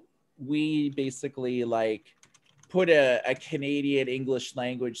 so we basically like put a Canadian English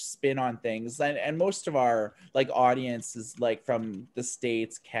language spin on things, and most of our like audience is like from the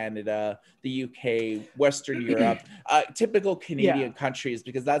States, Canada, the UK, Western Europe, typical Canadian countries,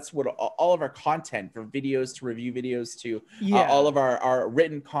 because that's what all of our content, from videos to review videos to all of our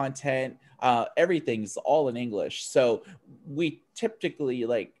written content, everything's all in English. So we typically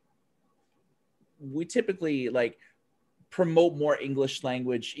like promote more English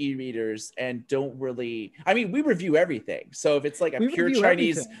language e-readers, and don't really, I mean, we review everything. So if it's like a pure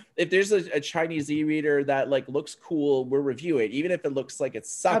Chinese, if there's a Chinese e-reader that like looks cool, we'll review it, even if it looks like it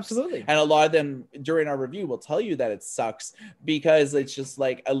sucks. Absolutely. And a lot of them during our review will tell you that it sucks, because it's just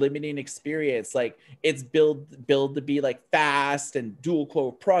like a limiting experience. Like it's built to be like fast and dual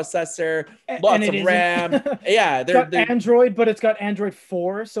core processor, lots of RAM. Yeah, they're Android, but it's got Android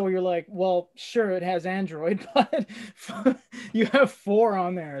 4. So you're like, well, sure, it has Android, but you have 4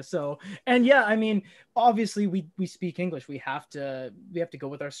 on there. So, and yeah, I mean, obviously we speak English. We have to go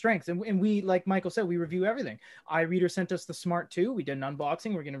with our strengths, and we, like Michael said, we review everything. iReader sent us the Smart 2. We did an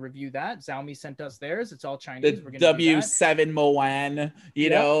unboxing. We're going to review that. Xiaomi sent us theirs. It's all Chinese. We're going to W7 Moan, you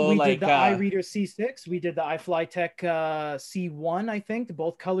know, we did the iReader C6. We did the iFlyTek C1, I think,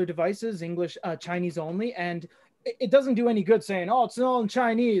 both color devices, English, Chinese only. And it doesn't do any good saying, oh, it's all in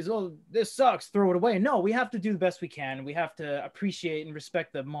Chinese, oh, this sucks, throw it away. No, we have to do the best we can. We have to appreciate and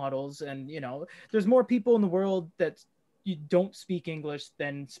respect the models. And, you know, there's more people in the world that you don't speak English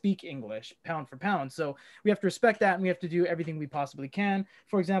than speak English, pound for pound. So we have to respect that, and we have to do everything we possibly can.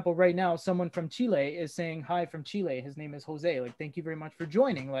 For example, right now, someone from Chile is saying hi from Chile. His name is Jose. Like, thank you very much for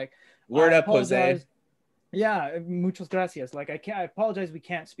joining. Like, word up, Jose. Yeah, muchas gracias. Like, I apologize we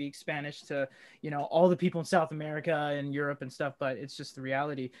can't speak Spanish to, you know, all the people in South America and Europe and stuff, but it's just the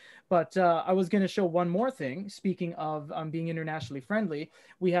reality. But I was going to show one more thing. Speaking of being internationally friendly,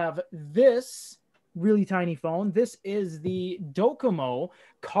 we have this really tiny phone. This is the Docomo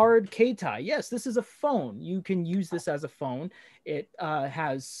Card Keitai. Yes, this is a phone. You can use this as a phone. It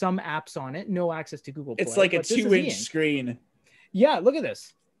has some apps on it, no access to Google Play. It's like a 2-inch screen. Yeah, look at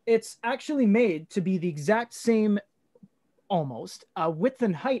this. It's actually made to be the exact same, almost, width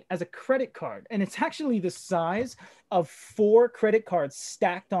and height as a credit card. And it's actually the size of 4 credit cards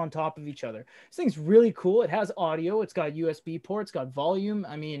stacked on top of each other. This thing's really cool. It has audio. It's got USB port. It's got volume.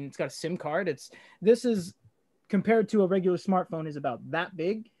 I mean, it's got a SIM card. This is, compared to a regular smartphone, is about that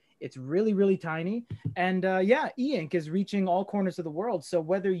big. It's really, really tiny. And yeah, e-ink is reaching all corners of the world. So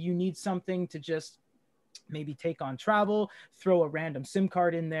whether you need something to just maybe take on travel, throw a random SIM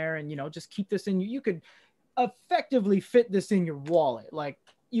card in there, and, you know, just keep this in, you could effectively fit this in your wallet. Like,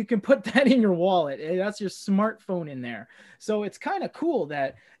 you can put that in your wallet. That's your smartphone in there. So it's kind of cool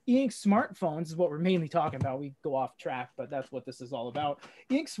that e-ink smartphones is what we're mainly talking about. We go off track, but that's what this is all about.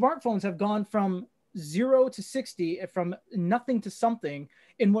 E-ink smartphones have gone from 0 to 60, from nothing to something,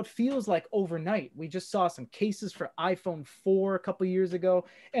 in what feels like overnight. We just saw some cases for iPhone 4 a couple years ago,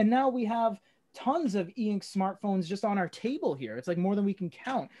 and now we have tons of e-ink smartphones just on our table here. It's like more than we can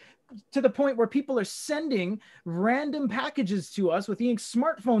count, to the point where people are sending random packages to us with e-ink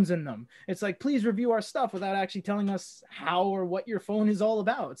smartphones in them. It's like, please review our stuff, without actually telling us how or what your phone is all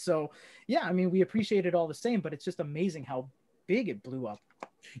about. So yeah, I mean, we appreciate it all the same, but it's just amazing how big it blew up.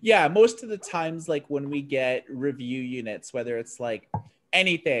 Yeah, most of the times, like when we get review units, whether it's like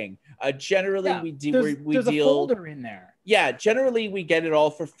anything, generally we there's a folder in there. Yeah, generally we get it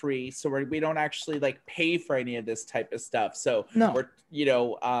all for free, so we don't actually like pay for any of this type of stuff. So no, we're, you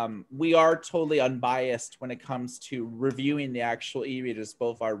know, we are totally unbiased when it comes to reviewing the actual e-readers,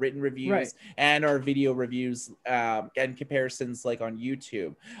 both our written reviews and our video reviews, and comparisons like on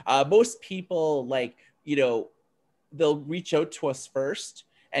YouTube. Most people, like, you know, they'll reach out to us first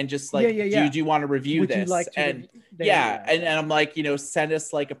and just like, do you want to review this? Like and and I'm like, you know, send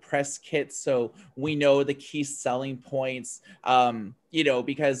us like a press kit so we know the key selling points, you know,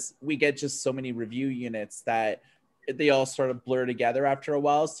 because we get just so many review units that they all sort of blur together after a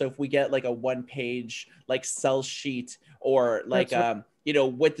while. So if we get like a 1-page like sell sheet, or like you know,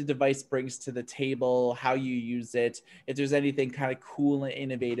 what the device brings to the table, how you use it, if there's anything kind of cool and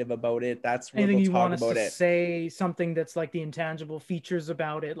innovative about it, that's where we'll talk about it. Say something that's like the intangible features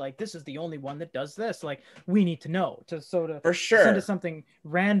about it, like this is the only one that does this, like we need to know, to for sure send us something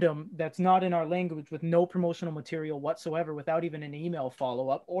random that's not in our language, with no promotional material whatsoever, without even an email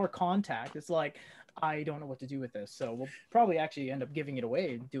follow-up or contact. It's like, I don't know what to do with this. So we'll probably actually end up giving it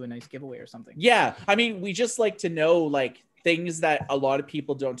away and do a nice giveaway or something. Yeah, I mean, we just like to know like things that a lot of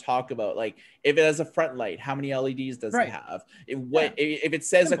people don't talk about, like if it has a front light, how many LEDs does it have? If it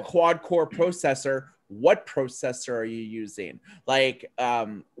says a quad core processor, what processor are you using? Like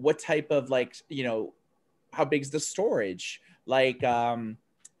what type of, like, you know, how big's the storage? Like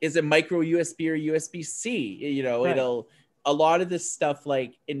is it micro USB or USB-C? You know, a lot of this stuff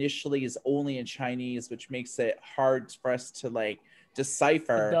like initially is only in Chinese, which makes it hard for us to like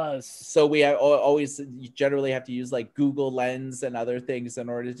decipher. It does. So we always generally have to use like Google Lens and other things in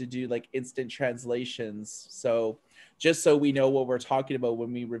order to do like instant translations. So just so we know what we're talking about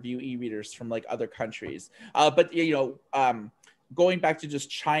when we review e-readers from like other countries. But you know, going back to just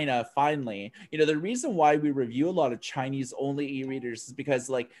China, finally, you know, the reason why we review a lot of Chinese only e-readers is because,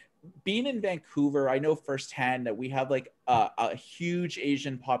 like, being in Vancouver, I know firsthand that we have like a huge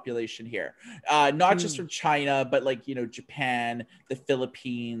Asian population here, not just from China, but like, you know, Japan, the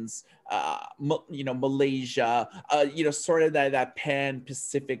Philippines, you know, Malaysia, you know, sort of that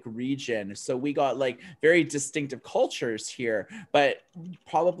Pan-Pacific region. So we got like very distinctive cultures here, but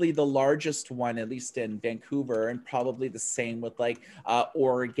probably the largest one, at least in Vancouver, and probably the same with like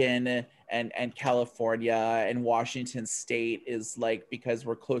Oregon and California and Washington State, is like, because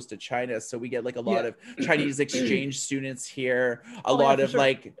we're close to China, so we get like a lot of Chinese exchange students here. A lot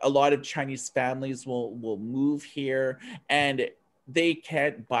of Chinese families will move here, and they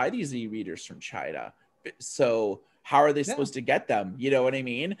can't buy these e-readers from China. So how are they supposed to get them? You know what I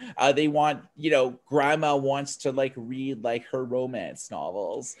mean? They want, you know, grandma wants to like read like her romance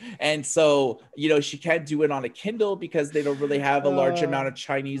novels. And so, you know, she can't do it on a Kindle because they don't really have a large amount of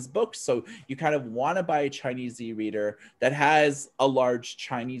Chinese books. So you kind of want to buy a Chinese e-reader that has a large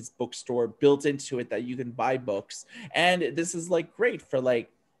Chinese bookstore built into it that you can buy books. And this is like great for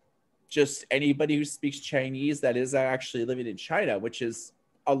like just anybody who speaks Chinese that is actually living in China, which is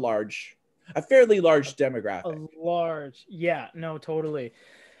a fairly large demographic. Totally.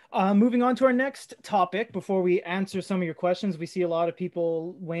 Moving on to our next topic, before we answer some of your questions, we see a lot of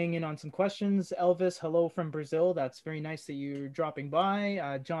people weighing in on some questions. Elvis, hello from Brazil. That's very nice that you're dropping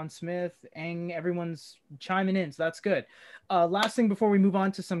by. John Smith, Eng, everyone's chiming in, so that's good. Last thing before we move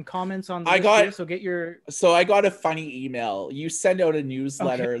on to some comments on the So I got a funny email. You send out a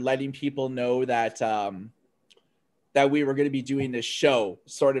newsletter letting people know that that we were going to be doing this show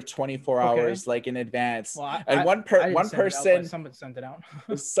sort of 24 hours like in advance. Well, one person someone sent it out.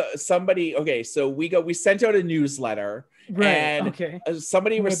 somebody so we sent out a newsletter, and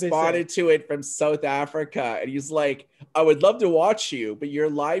somebody responded to it from South Africa, and he's like, I would love to watch you, but your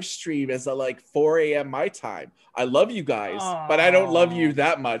live stream is at like 4 a.m. my time. I love you guys, but I don't love you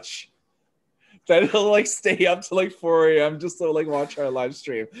that much that he'll like stay up to like 4 a.m. just to like watch our live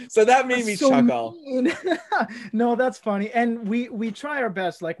stream. So that made me chuckle. No, that's funny. And we try our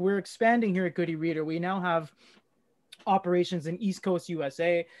best. Like, we're expanding here at Good e-Reader. We now have operations in East Coast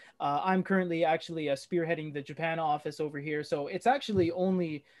USA. I'm currently actually spearheading the Japan office over here. So it's actually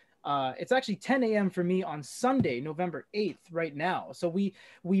 10 a.m. for me on Sunday, November 8th right now. So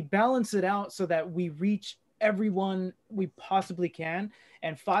we balance it out so that we reach everyone we possibly can.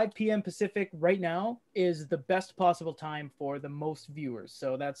 And 5 p.m. Pacific right now is the best possible time for the most viewers.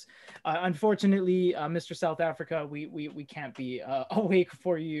 So that's unfortunately, Mr. South Africa, we can't be awake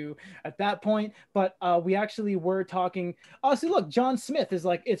for you at that point. But we actually were talking. Oh, see, look, John Smith is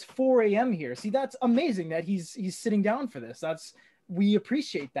like, it's 4 a.m. here. See, that's amazing that he's sitting down for this. We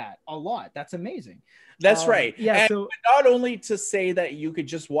appreciate that a lot. That's amazing. That's right. Yeah. And so not only to say that you could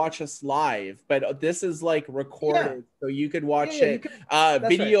just watch us live, but this is like recorded, so you could watch it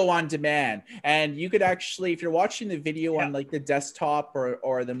video on demand. And you could actually, if you're watching the video on like the desktop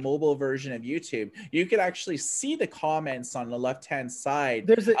or the mobile version of YouTube, you could actually see the comments on the left-hand side.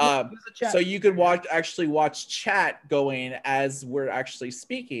 There's a chat. So you could actually watch chat going as we're actually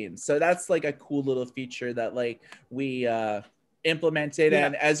speaking. So that's like a cool little feature that like we implemented.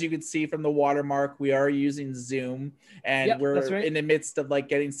 And as you can see from the watermark, we are using Zoom, and we're in the midst of like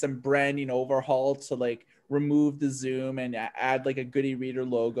getting some branding overhaul to like remove the Zoom and add like a Goody Reader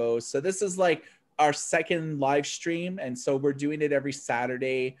logo. So this is like our second live stream, and so we're doing it every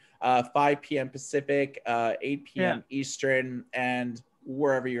Saturday, 5 p.m. Pacific, 8 p.m. Eastern, and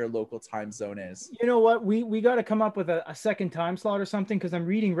wherever your local time zone is. You know what? We got to come up with a second time slot or something, because I'm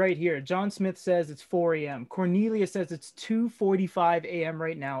reading right here. John Smith says it's 4 a.m. Cornelia says it's 2:45 a.m.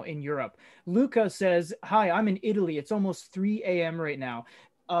 right now in Europe. Luca says, hi, I'm in Italy. It's almost 3 a.m. right now.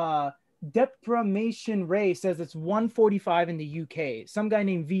 Depremation Ray says it's 1:45 in the UK. Some guy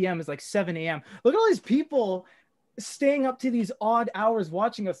named VM is like 7 a.m. Look at all these people staying up to these odd hours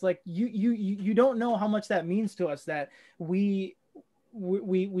watching us. Like you don't know how much that means to us, that we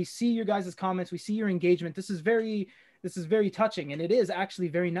see your guys' comments, we see your engagement. This is very touching, and it is actually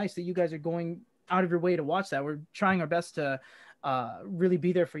very nice that you guys are going out of your way to watch that. We're trying our best to really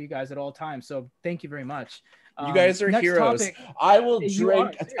be there for you guys at all times, so thank you very much. You guys are heroes. Topic, I will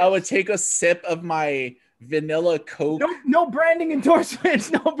drink. I would take a sip of my vanilla Coke. No branding endorsements.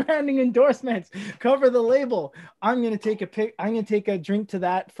 No branding endorsements. Cover the label. I'm gonna take a drink to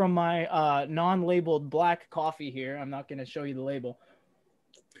that from my non-labeled black coffee here. I'm not gonna show you the label.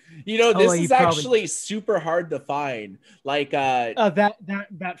 You know, this is actually super hard to find. Like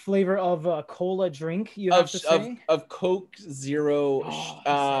that flavor of cola drink, you have to say? Of Coke Zero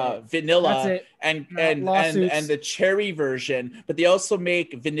vanilla and the cherry version, but they also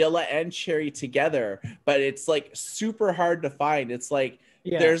make vanilla and cherry together, but it's like super hard to find. It's like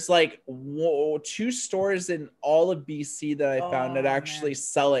there's like 2 stores in all of BC that I found that actually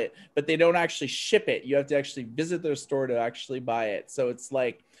sell it, but they don't actually ship it. You have to actually visit their store to actually buy it. So it's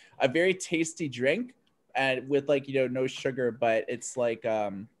like a very tasty drink, and with like, you know, no sugar, but it's like, you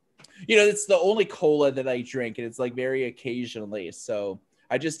know, it's the only cola that I drink, and it's like very occasionally. So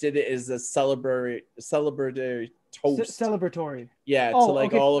I just did it as a celebratory toast. Celebratory. Yeah, to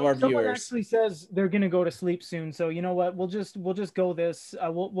like all of our Someone viewers. Actually says they're gonna go to sleep soon, so you know what? We'll just go this.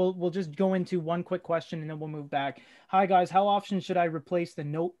 We'll just go into one quick question and then we'll move back. Hi guys, how often should I replace the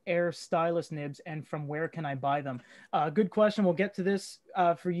Note Air stylus nibs, and from where can I buy them? Good question. We'll get to this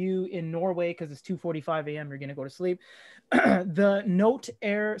for you in Norway, because it's 2:45 a.m. You're gonna go to sleep. The Note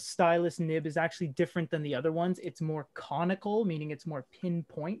Air stylus nib is actually different than the other ones. It's more conical, meaning it's more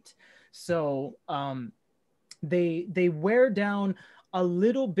pinpoint. So they wear down a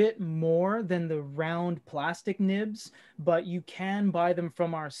little bit more than the round plastic nibs, but you can buy them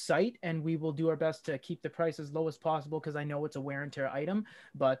from our site, and we will do our best to keep the price as low as possible, because I know it's a wear and tear item,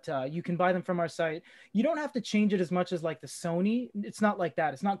 but you can buy them from our site. You don't have to change it as much as like the Sony. It's not like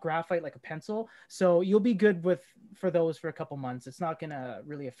that. It's not graphite like a pencil, so you'll be good for those for a couple months. It's not gonna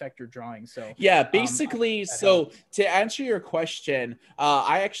really affect your drawing. So yeah, basically, so to answer your question,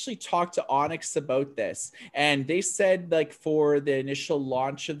 I actually talked to Onyx about this, and they said like for the initial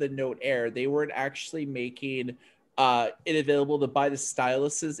launch of the Note Air, they weren't actually making it available to buy the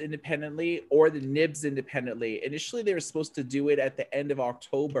styluses independently or the nibs independently. Initially, they were supposed to do it at the end of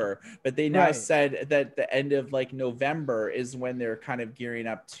October, but they now said that the end of like November is when they're kind of gearing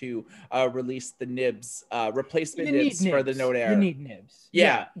up to release the nibs, replacement nibs for the Note Air. You need nibs.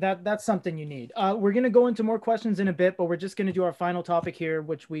 Yeah, that's something you need. We're going to go into more questions in a bit, but we're just going to do our final topic here,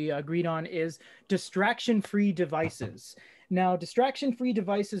 which we agreed on, is distraction-free devices. Now, distraction-free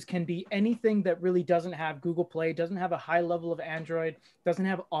devices can be anything that really doesn't have Google Play, doesn't have a high level of Android, doesn't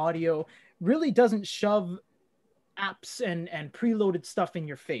have audio, really doesn't shove apps and preloaded stuff in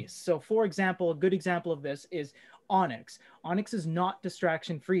your face. So, for example, a good example of this is Onyx. Onyx is not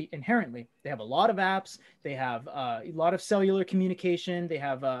distraction-free inherently. They have a lot of apps. They have a lot of cellular communication. They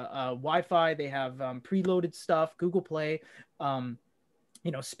have Wi-Fi. They have preloaded stuff, Google Play, you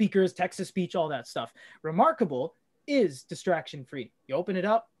know, speakers, text-to-speech, all that stuff. Remarkable is distraction free. You open it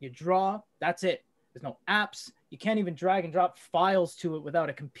up, you draw, that's it. There's no apps. You can't even drag and drop files to it without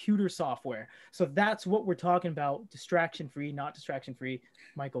a computer software. So that's what we're talking about. Distraction free, not distraction free.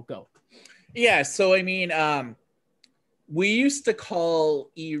 Michael, go. Yeah. So, I mean, we used to call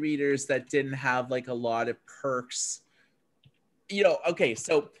e-readers that didn't have like a lot of perks. Okay,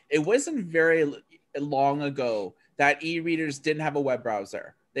 so it wasn't very long ago that e-readers didn't have a web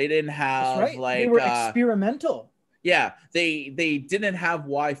browser. They didn't have That's right. like They were experimental. Yeah, they didn't have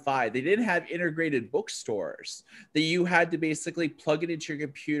Wi-Fi. They didn't have integrated bookstores. That you had to basically plug it into your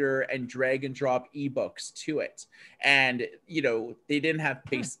computer and drag and drop ebooks to it. And they didn't have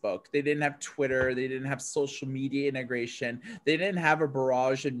Facebook. They didn't have Twitter. They didn't have social media integration. They didn't have a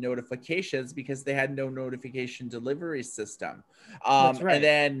barrage of notifications because they had no notification delivery system. That's right.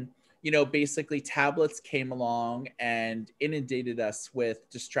 And then basically tablets came along and inundated us with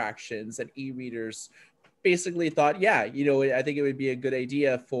distractions, and e-readers basically thought, yeah, I think it would be a good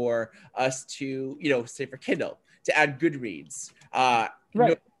idea for us to, say for Kindle, to add Goodreads, right.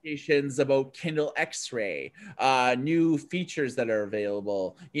 notifications about Kindle X-Ray, new features that are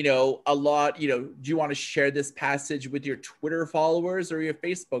available, a lot, do you want to share this passage with your Twitter followers or your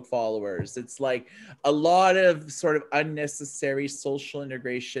Facebook followers? It's like a lot of sort of unnecessary social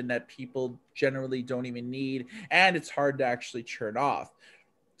integration that people generally don't even need, and it's hard to actually churn off.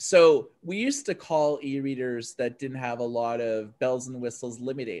 So we used to call e-readers that didn't have a lot of bells and whistles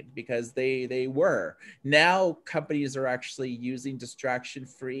limited because they were. Now companies are actually using distraction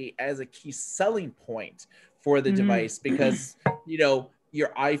free as a key selling point for the device because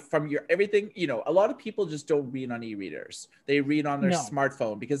your everything, a lot of people just don't read on e-readers. They read on their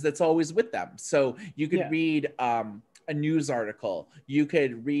smartphone because that's always with them. So you could read a news article, you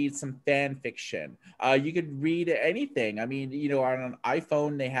could read some fan fiction, you could read anything. I mean, on an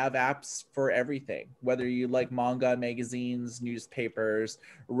iPhone they have apps for everything, whether you like manga, magazines, newspapers,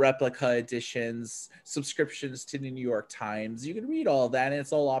 replica editions, subscriptions to the New York Times. You can read all that, and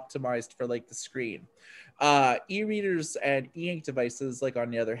it's all optimized for like the screen. E-readers and e-ink devices, like on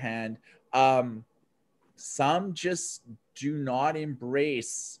the other hand, some just do not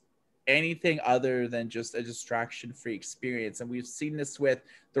embrace anything other than just a distraction-free experience. And we've seen this with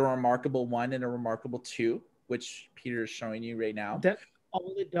the Remarkable 1 and a Remarkable 2, which Peter is showing you right now. That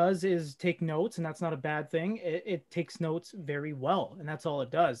all it does is take notes, and that's not a bad thing. It takes notes very well, and that's all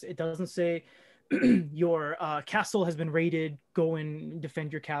it does. It doesn't say your castle has been raided, go and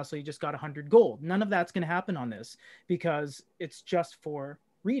defend your castle, you just got 100 gold. None of that's going to happen on this because it's just for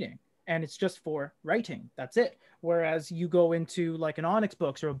reading. And it's just for writing. That's it. Whereas you go into like an Onyx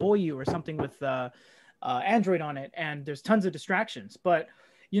Books or a Boyu or something with Android on it, and there's tons of distractions. But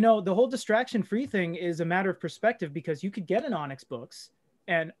the whole distraction-free thing is a matter of perspective, because you could get an Onyx Books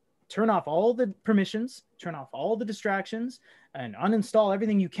and turn off all the permissions, turn off all the distractions, and uninstall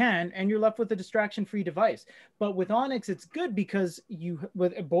everything you can, and you're left with a distraction-free device. But with Onyx, it's good because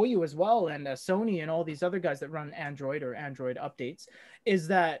with Boyu as well, and Sony and all these other guys that run Android or Android updates, is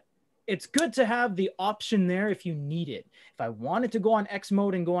that it's good to have the option there if you need it. If I wanted to go on X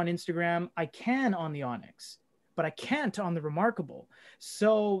mode and go on Instagram, I can on the Onyx, but I can't on the Remarkable.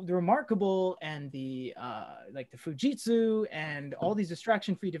 So the Remarkable and the like the Fujitsu and all these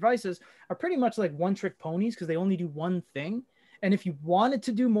distraction-free devices are pretty much like one-trick ponies because they only do one thing. And if you wanted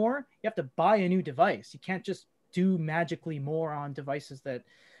to do more, you have to buy a new device. You can't just do magically more on devices that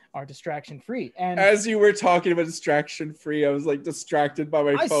are distraction free. And as you were talking about distraction free, I was like distracted by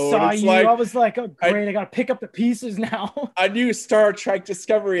my phone. I was like, oh great, I gotta pick up the pieces now. A new Star Trek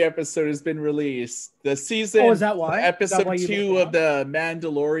Discovery episode has been released. The season, is that why? Episode 2 of the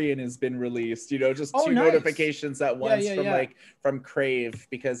Mandalorian has been released. Just two notifications at once from Crave,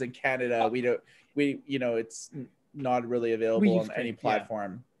 because in Canada it's not really available on any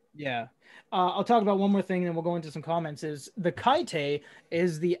platform. Yeah. I'll talk about one more thing, and then we'll go into some comments. Is the Kaite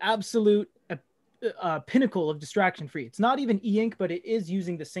is the absolute pinnacle of distraction free. It's not even e-ink, but it is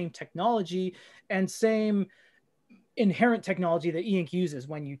using the same technology and same inherent technology that e-ink uses.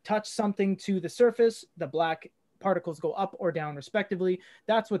 When you touch something to the surface, the black particles go up or down respectively.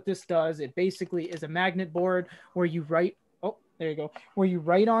 That's what this does. It basically is a magnet board where you write. There you go, where you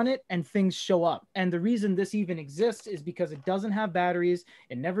write on it and things show up. And the reason this even exists is because it doesn't have batteries,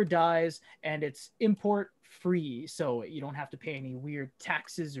 it never dies, and it's import free. So you don't have to pay any weird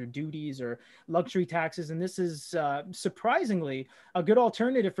taxes or duties or luxury taxes. And this is surprisingly a good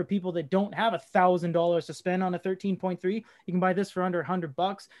alternative for people that don't have $1,000 to spend on a 13.3. You can buy this for under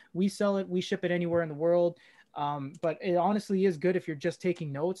 $100. We sell it, we ship it anywhere in the world. But it honestly is good if you're just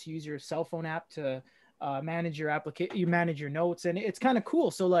taking notes. Use your cell phone app to manage your application, you manage your notes, and it's kind of cool.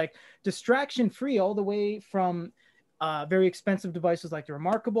 So like distraction free all the way from very expensive devices like the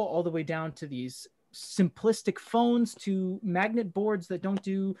Remarkable all the way down to these simplistic phones to magnet boards that don't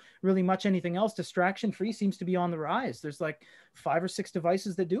do really much anything else, distraction free seems to be on the rise. There's like 5 or 6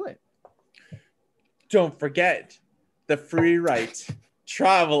 devices that do it. Don't forget the Freerite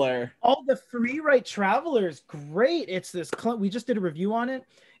Traveler. Oh, the Freerite Traveler is great. It's this, we just did a review on it.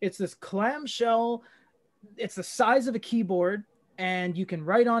 It's this clamshell. It's the size of a keyboard, and you can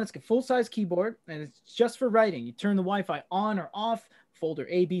write on it. It's a full-size keyboard, and it's just for writing. You turn the Wi-Fi on or off, folder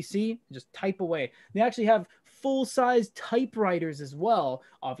ABC, and just type away. They actually have full-size typewriters as well.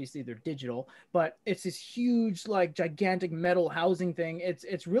 Obviously, they're digital, but it's this huge, like, gigantic metal housing thing.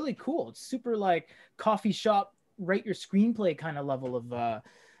 It's really cool. It's super, like, coffee shop, write your screenplay kind of level of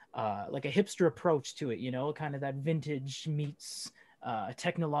like a hipster approach to it, you know, kind of that vintage meets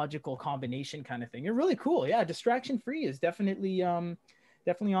technological combination kind of thing. You're really cool. Yeah, distraction free is definitely on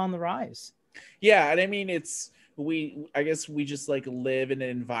the rise. Yeah, and I mean, I guess we just like live in an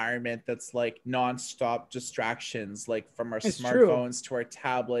environment that's like nonstop distractions, like from our smartphones to our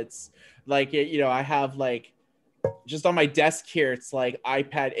tablets. Like, you know, I have like just on my desk here, it's like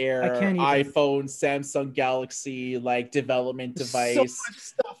iPad Air, iPhone, Samsung Galaxy, like development device. So much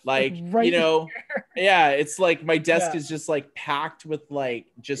stuff, like right, you know, yeah, it's like my desk is just like packed with like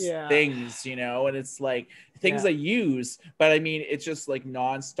just things, you know, and it's like things I use, but I mean, it's just like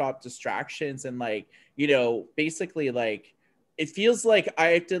nonstop distractions, and like, you know, basically like it feels like I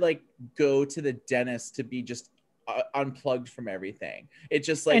have to like go to the dentist to be just unplugged from everything. It's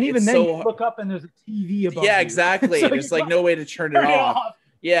just like, and even then you look up and there's a TV above you. Exactly. So there's like no way to turn it off.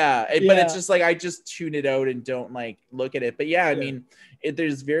 Yeah, but it's just like I just tune it out and don't like look at it. But I mean,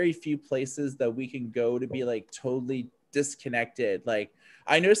 there's very few places that we can go to be like totally disconnected. Like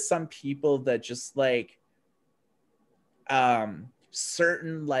I know some people that just like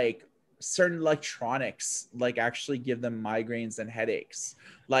certain electronics like actually give them migraines and headaches.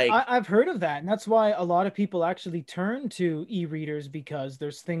 Like I've heard of that, and that's why a lot of people actually turn to e-readers, because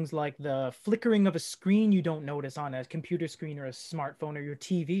there's things like the flickering of a screen you don't notice on a computer screen or a smartphone or your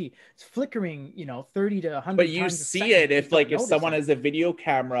TV. It's flickering, you know, 30 to 100 but you see it if someone has a video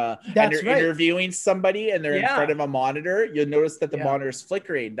camera and they're interviewing somebody and they're in front of a monitor, you'll notice that the monitor is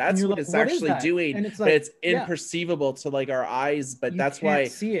flickering. That's what it's actually doing, and it's like, but it's imperceivable to like our eyes, but that's why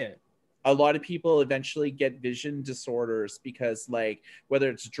see it. A lot of people eventually get vision disorders because like whether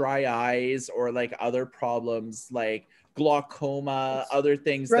it's dry eyes or like other problems like glaucoma, other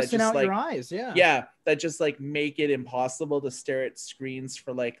things that just out like your eyes, that just like make it impossible to stare at screens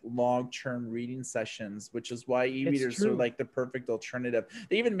for like long-term reading sessions, which is why e-readers are like the perfect alternative.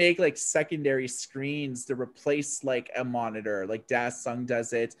 They even make like secondary screens to replace like a monitor, like Dasung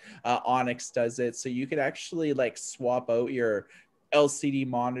does it, Onyx does it, so you could actually like swap out your LCD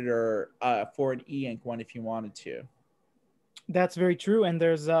monitor for an e-ink one if you wanted to. That's very true. And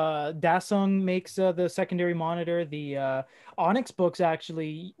there's Dasung makes the secondary monitor. The Onyx books,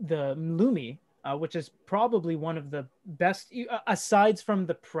 actually, the Lumi, which is probably one of the best, aside from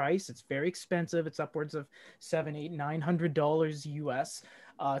the price. It's very expensive. It's upwards of $700, $800, $900 US.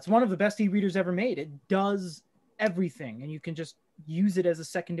 It's one of the best e-readers ever made. It does everything, and you can just use it as a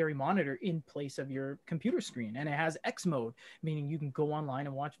secondary monitor in place of your computer screen. And it has X mode, meaning you can go online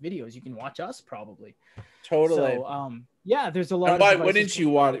and watch videos. You can watch us probably. Totally. So there's a lot. Why wouldn't you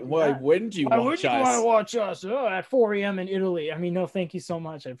want it? Why wouldn't you want to watch us at 4 a.m. in Italy? I mean, no, thank you so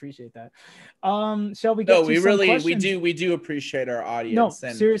much. I appreciate that. Shall we get to some questions? we do appreciate our audience. No,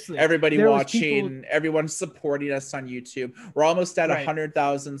 and seriously, everybody watching, everyone supporting us on YouTube. We're almost at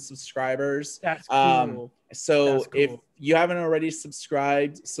 100,000 subscribers. That's cool. So if you haven't already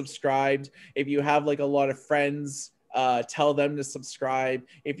subscribed. If you have like a lot of friends, tell them to subscribe.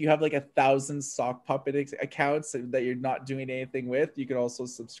 If you have like 1,000 sock puppet accounts that you're not doing anything with, you can also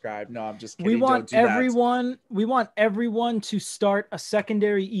subscribe. No, I'm just kidding. We want everyone to start a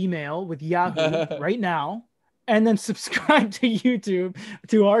secondary email with Yahoo right now, and then subscribe to YouTube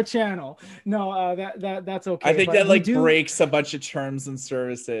to our channel. No, that's okay. I think that like breaks a bunch of terms and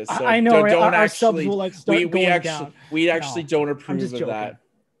services. So I know, don't our actually. Subs will like start going down. We actually don't approve of that.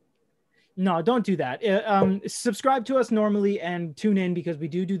 No, don't do that. Subscribe to us normally and tune in, because we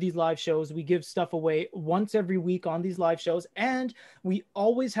do these live shows. We give stuff away once every week on these live shows, and we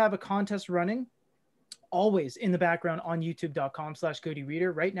always have a contest running, always in the background on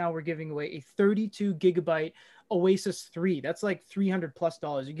youtube.com/CodyReader. Right now, we're giving away a 32 gigabyte Oasis 3. That's like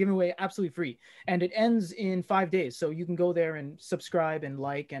 $300+. You're giving away absolutely free, and it ends in 5 days. So you can go there and subscribe and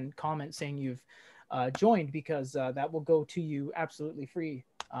like and comment saying you've joined, because that will go to you absolutely free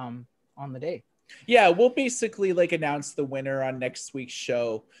on the day. Yeah, we'll basically like announce the winner on next week's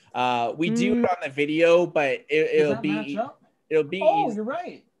show. We do it on the video, but it'll be oh, you're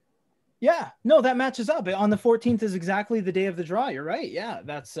right. Yeah, no, that matches up. On the 14th is exactly the day of the draw. You're right. Yeah,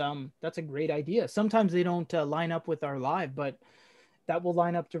 that's a great idea. Sometimes they don't line up with our live, but that will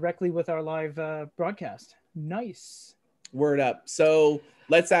line up directly with our live broadcast. Nice. Word up. So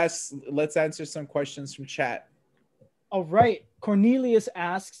let's answer some questions from chat. All right. Cornelius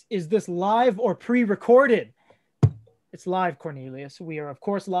asks, is this live or pre-recorded? It's live, Cornelius. We are, of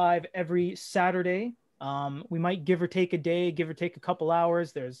course, live every Saturday. We might give or take a day, give or take a couple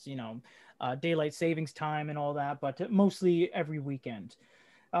hours. There's, daylight savings time and all that, but mostly every weekend.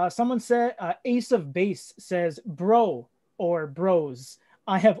 Someone said, Ace of Base says, bro or bros,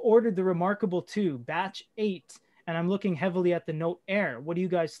 I have ordered the Remarkable 2, batch 8, and I'm looking heavily at the Note Air. What do you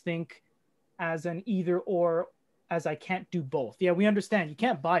guys think as an either or, as I can't do both? Yeah, we understand. You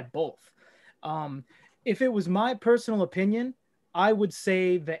can't buy both. If it was my personal opinion, I would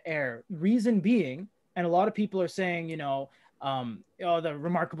say the Air. Reason being, and a lot of people are saying, oh, the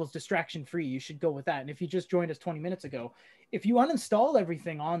Remarkable's distraction free. You should go with that. And if you just joined us 20 minutes ago, if you uninstall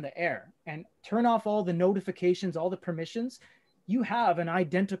everything on the Air and turn off all the notifications, all the permissions, you have an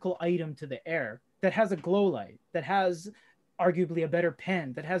identical item to the Air that has a glow light, that has arguably a better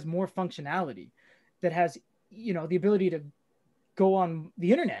pen, that has more functionality, that has, the ability to go on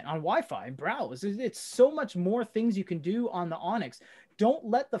the internet, on Wi-Fi, and browse. It's so much more things you can do on the Onyx. Don't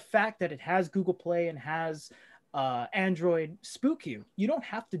let the fact that it has Google Play and has Android spook you. You don't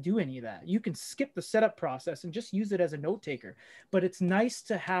have to do any of that. You can skip the setup process and just use it as a note taker. But it's nice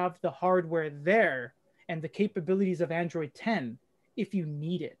to have the hardware there and the capabilities of Android 10 if you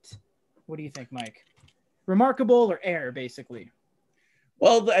need it. What do you think, Mike? Remarkable or Air, basically?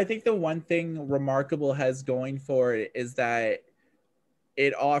 Well, I think the one thing Remarkable has going for it is that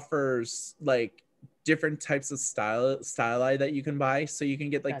it offers like different types of styli that you can buy. So you can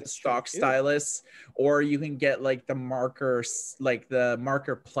get like the stock stylus, or you can get like the markers, like the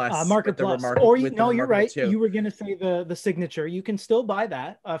marker plus. Marker plus. Or you're right. Too. You were gonna say the signature. You can still buy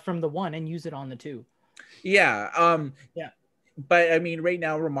that from the 1 and use it on the 2. Yeah. Yeah. But I mean, right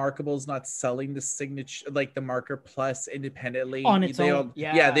now, Remarkable is not selling the signature, like the Marker Plus, independently on its own.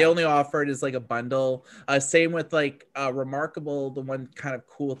 Yeah, they only offer it as like a bundle. Same with like Remarkable. The one kind of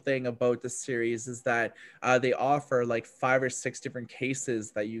cool thing about the series is that they offer like 5 or 6 different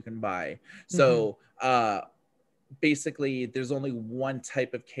cases that you can buy. So basically, there's only one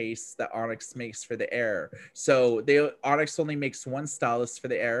type of case that Onyx makes for the Air. So Onyx only makes one stylus for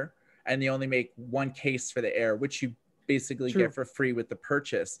the Air, and they only make one case for the Air, which you basically get for free with the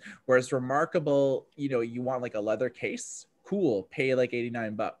purchase. Whereas Remarkable, you want like a leather case, cool, pay like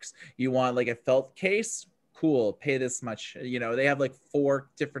 $89. You want like a felt case, cool, pay this much. They have like 4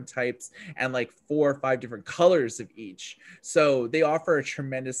 different types and like 4 or 5 different colors of each. So they offer a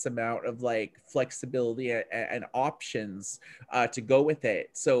tremendous amount of like flexibility and options to go with it.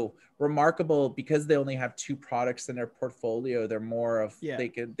 So Remarkable, because they only have 2 products in their portfolio, they're more of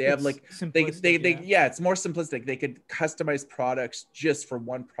they have like it's more simplistic. They could customize products just for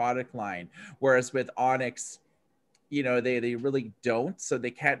one product line, whereas with Onyx, they really don't. So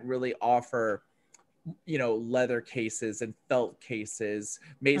they can't really offer leather cases and felt cases.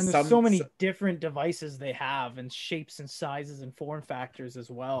 And there's so many different devices they have, and shapes and sizes and form factors as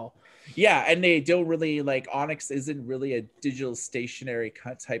well. Yeah, and they don't really like Onyx isn't really a digital stationary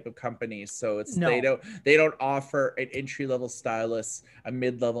type of company, so it's they don't offer an entry-level stylus, a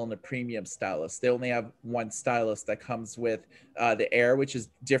mid-level, and a premium stylus. They only have one stylus that comes with the Air, which is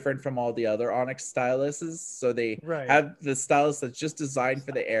different from all the other Onyx styluses. So they have the stylus that's just designed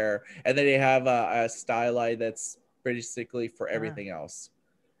for the Air, and then they have a styli that's basically for everything else.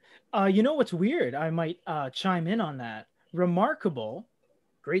 What's weird? I might chime in on that. Remarkable,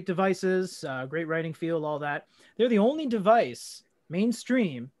 great devices, great writing feel, all that. They're the only device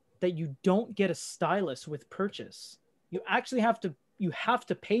mainstream that you don't get a stylus with purchase. You actually have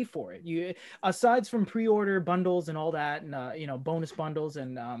to pay for it. You, aside from pre-order bundles and all that, and bonus bundles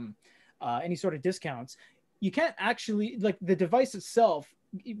and any sort of discounts, you can't actually, like, the device itself.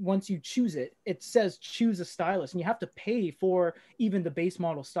 Once you choose it, it says choose a stylus, and you have to pay for even the base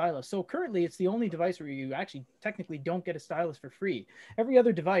model stylus. So currently it's the only device where you actually technically don't get a stylus for free. Every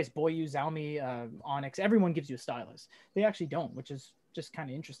other device, Boyu, Xiaomi, Onyx, everyone gives you a stylus. They actually don't, which is just kind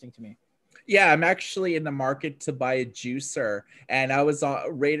of interesting to me. Yeah, I'm actually in the market to buy a juicer, and I was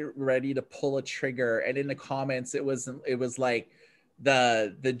ready to pull a trigger, and in the comments it was like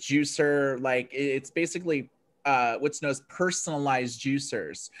the juicer, like it's basically what's known as personalized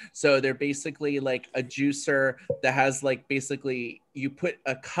juicers. So they're basically like a juicer that has like, basically you put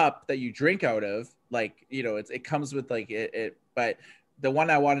a cup that you drink out of, like, it comes with like it, but the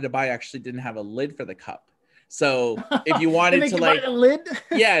one I wanted to buy actually didn't have a lid for the cup. So if you They wanted make to you buy like, the lid.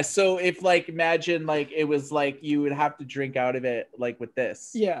 yeah, so if like imagine like it was like you would have to drink out of it like with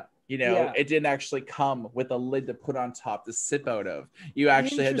this. Yeah. You know, Yeah. it didn't actually come with a lid to put on top to sip out of. You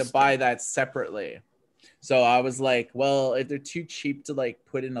actually had to buy Interesting. that separately. So I was like, well, if they're too cheap to like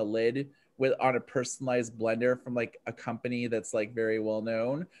put in a lid with on a personalized blender from like a company that's like very well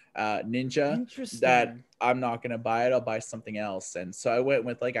known, Ninja, that Interesting. I'm not gonna buy it. I'll buy something else. And so I went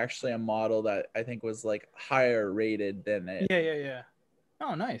with like actually a model that I think was like higher rated than it. Yeah, yeah, yeah.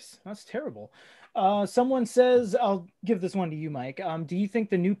 Oh, nice. That's terrible. Someone says, I'll give this one to you, Mike. Do you think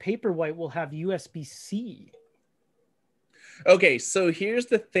the new Paperwhite will have USB-C? Okay, so here's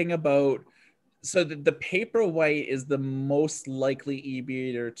the thing about so the Paperwhite is the most likely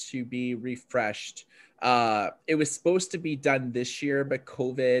e-reader to be refreshed. It was supposed to be done this year, but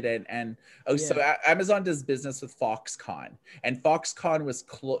COVID and oh, so Yeah. Amazon does business with Foxconn, and Foxconn was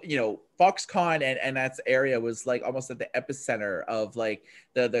Foxconn and that area was like almost at the epicenter of like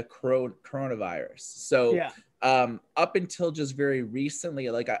the coronavirus. So Yeah. up until just very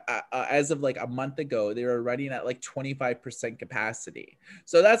recently, like as of like a month ago, they were running at like 25% capacity.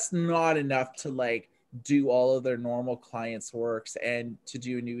 So that's not enough to like do all of their normal clients' works and to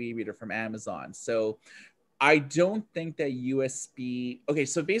do a new e-reader from Amazon. So I don't think that USB. Okay,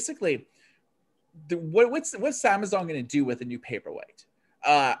 so basically, what's Amazon going to do with a new Paperwhite?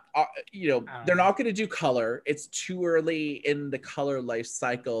 They're not going to do color. It's too early in the color life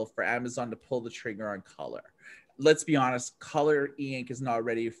cycle for Amazon to pull the trigger on color. Let's be honest, color e-ink is not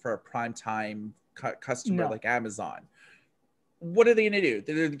ready for a prime time customer like Amazon. What are they going to do?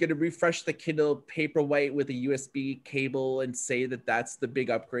 They're going to refresh the Kindle Paperwhite with a USB cable and say that that's the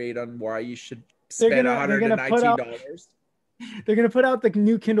big upgrade on why you should spend $119. They're gonna put out the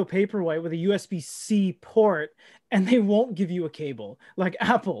new Kindle Paperwhite with a USB-C port, and they won't give you a cable like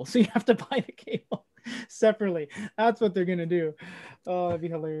Apple, so you have to buy the cable separately. That's what they're gonna do. Oh, that'd be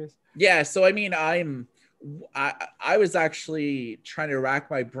hilarious. Yeah, so I mean, I was actually trying to rack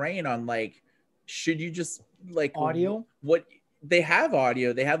my brain on like, should you just like audio? What they have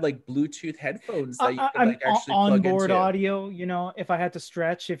audio, they have like Bluetooth headphones that you can like actually onboard audio. You know, if I had to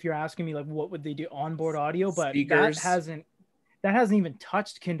stretch, if you're asking me like what would they do onboard audio, but speakers. that hasn't even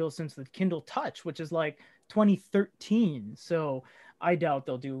touched Kindle since the Kindle Touch, which is like 2013. So I doubt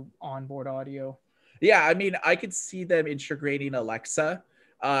they'll do onboard audio. Yeah, I mean, I could see them integrating Alexa.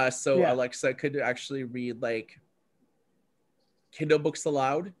 Alexa could actually read like Kindle books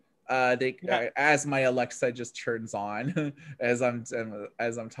aloud. As my Alexa just turns on as I'm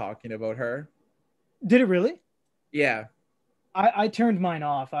talking about her. Did it really? Yeah. I turned mine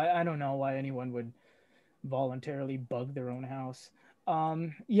off. I don't know why anyone would voluntarily bug their own house.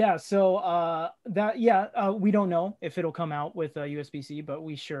 We don't know if it'll come out with USB-C, but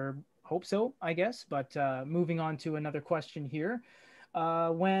we sure hope so, I guess. But moving on to another question here.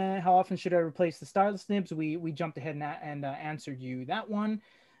 How often should I replace the stylus nibs? We jumped ahead and answered you that one.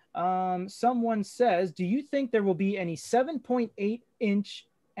 Someone says, do you think there will be any 7.8 inch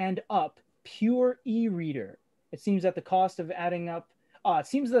and up pure e-reader? It seems that the cost of adding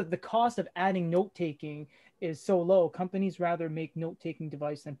note-taking is so low. Companies rather make note-taking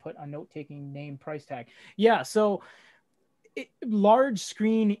device than put a note-taking name price tag. Yeah, so large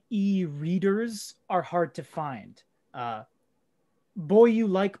screen e-readers are hard to find. Boyu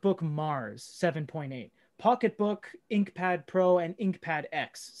Likebook Mars 7.8. Pocketbook, InkPad Pro, and InkPad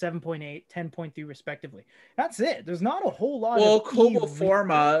X 7.8, 10.3 respectively. That's it. There's not a whole lot. Well, Kobo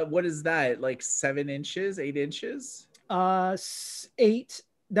Forma, what is that? Like 7 inches, 8 inches? 8.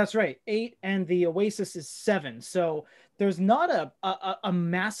 That's right, 8, and the Oasis is 7. So there's not a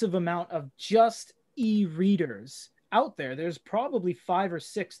massive amount of just e-readers out there. There's probably 5 or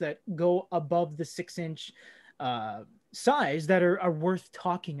 6 that go above the 6-inch size that are worth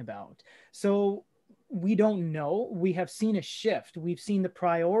talking about. So we don't know. We have seen a shift. We've seen the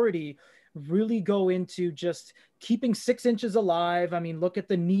priority really go into just keeping 6 inches alive. I mean, look at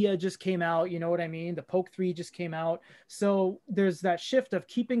the Nia just came out. You know what I mean? The Poke 3 just came out. So there's that shift of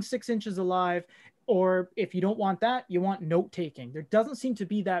keeping 6 inches alive. Or if you don't want that, you want note taking. There doesn't seem to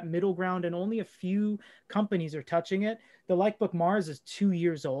be that middle ground, and only a few companies are touching it. The Likebook Mars is 2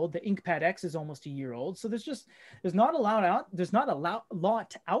 years old. The InkPad X is almost a year old. So there's not a lot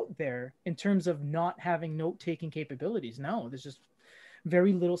out there in terms of not having note taking capabilities. No, there's just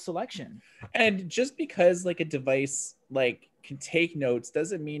very little selection. And just because like a device like can take notes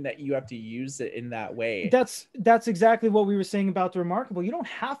doesn't mean that you have to use it in that way. That's exactly what we were saying about the Remarkable. You don't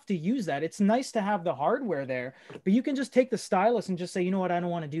have to use that. It's nice to have the hardware there, but you can just take the stylus and just say, you know what, I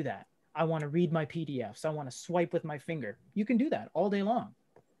don't want to do that. I want to read my PDFs. I want to swipe with my finger. You can do that all day long.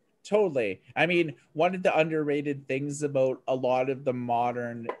 Totally. I mean, one of the underrated things about a lot of the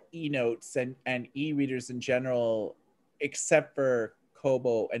modern e-notes and e-readers in general, except for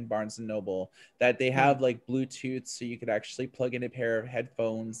Kobo and Barnes and Noble, that they have like Bluetooth, so you could actually plug in a pair of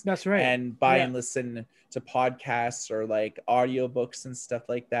headphones. That's right. And buy and listen to podcasts or like audiobooks and stuff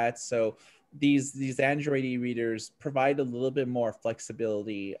like that. So these Android e-readers provide a little bit more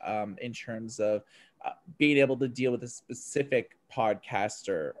flexibility in terms of being able to deal with a specific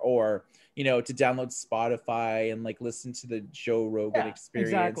podcaster, or to download Spotify and like listen to the Joe Rogan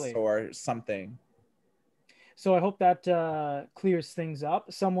experience or something. So I hope that clears things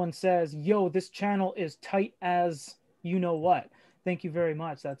up. Someone says, yo, this channel is tight as you know what. Thank you very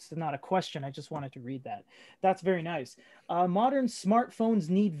much. That's not a question. I just wanted to read that. That's very nice. Modern smartphones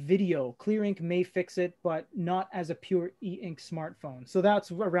need video. Clear Ink may fix it, but not as a pure e-ink smartphone. So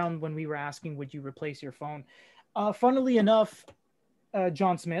that's around when we were asking, would you replace your phone? Funnily enough,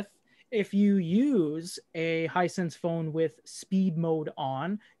 John Smith, if you use a Hisense phone with speed mode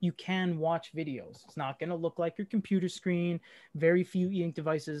on, you can watch videos. It's not going to look like your computer screen. Very few e-ink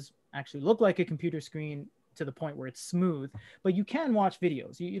devices actually look like a computer screen to the point where it's smooth, but you can watch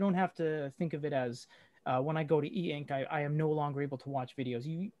videos. You don't have to think of it as when I go to e-ink, I am no longer able to watch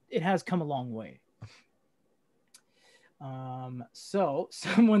videos. It has come a long way. So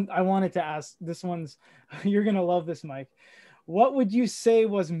someone, I wanted to ask, this one's, you're going to love this, Mike. What would you say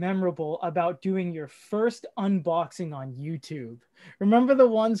was memorable about doing your first unboxing on YouTube? Remember the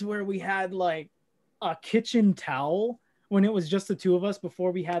ones where we had like a kitchen towel when it was just the two of us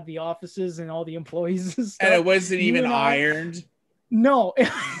before we had the offices and all the employees and stuff? And it wasn't even ironed? No.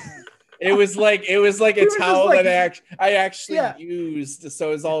 It was like a towel like, that I actually used, so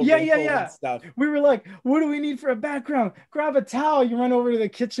it was all and stuff. We were like, what do we need for a background? Grab a towel. You run over to the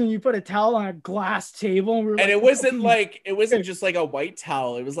kitchen, you put a towel on a glass table, and it wasn't just like a white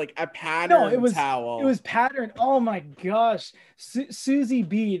towel. It was like a patterned towel. It was patterned. Oh my gosh, Susie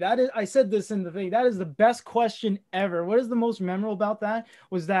B. That is, I said this in the thing. That is the best question ever. What is the most memorable about that?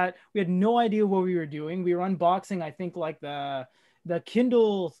 Was that we had no idea what we were doing. We were unboxing, I think, like the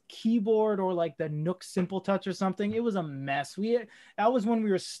Kindle keyboard or like the Nook Simple Touch or something. It was a mess. That was when we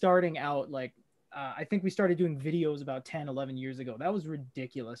were starting out. Like, I think we started doing videos about 10, 11 years ago. That was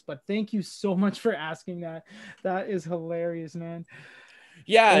ridiculous. But thank you so much for asking that. That is hilarious, man.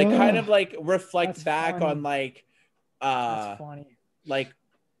 Yeah, it kind of like reflects back funny. On like, that's funny. Like,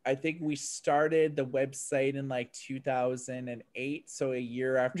 I think we started the website in like 2008, so a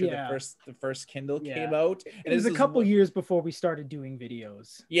year after the first Kindle came out. It was a couple years before we started doing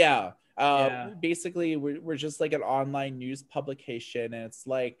videos. Basically we're just like an online news publication, and it's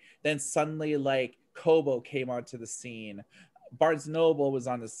like then suddenly like Kobo came onto the scene. Barnes Noble was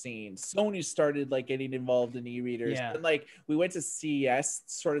on the scene. Sony started like getting involved in e-readers. And like we went to CES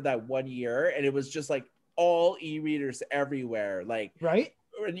sort of that 1 year, and it was just like all e-readers everywhere. Like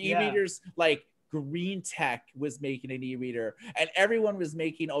and e-readers like Green Tech was making an e-reader, and everyone was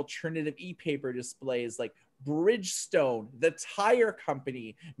making alternative e-paper displays. Like Bridgestone, the tire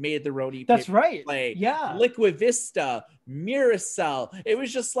company, made their own e-paper. That's right. Display. Liquid Vista, Miracell. It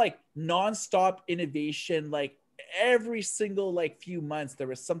was just like nonstop innovation. Like every single like few months there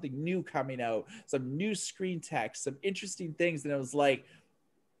was something new coming out, some new screen tech, some interesting things, and it was like,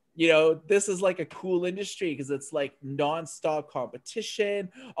 this is like a cool industry because it's like nonstop competition,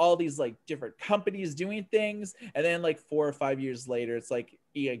 all these like different companies doing things, and then like 4 or 5 years later, it's like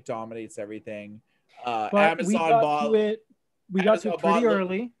e-ink dominates everything. Amazon bought it. We got to it pretty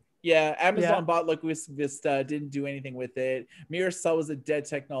early. Amazon bought Liquid Vista, didn't do anything with it. Miracell was a dead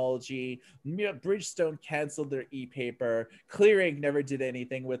technology. Bridgestone canceled their e-paper. Clear Ink never did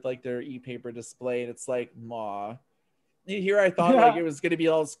anything with like their e-paper display, and it's like, Here I thought like it was going to be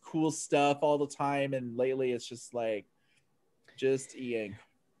all this cool stuff all the time, and lately it's just like e-ink.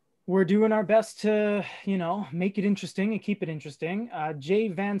 We're doing our best to, make it interesting and keep it interesting. Jay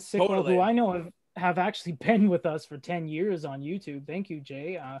Van Sickle, who I know have actually been with us for 10 years on YouTube. Thank you,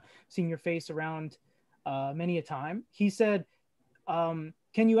 Jay. Seeing your face around many a time. He said, can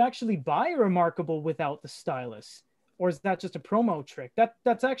you actually buy a Remarkable without the stylus? Or is that just a promo trick?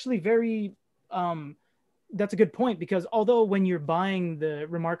 That's actually very... that's a good point, because although when you're buying the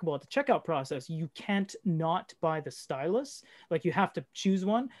Remarkable at the checkout process, you can't not buy the stylus, like you have to choose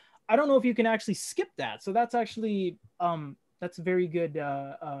one. I don't know if you can actually skip that. So that's actually, that's a very good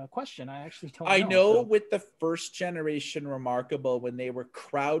question. I actually don't know. I know with the first generation Remarkable, when they were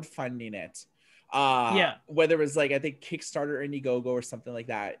crowdfunding it, Yeah. Whether it was like, I think Kickstarter or Indiegogo or something like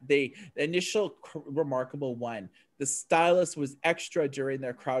that. The initial remarkable one, the stylus was extra during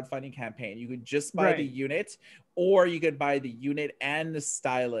their crowdfunding campaign. You could just buy the unit, or you could buy the unit and the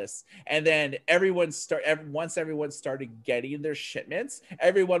stylus. And then once everyone started getting their shipments,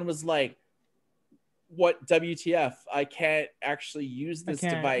 everyone was like, what, WTF, I can't actually use this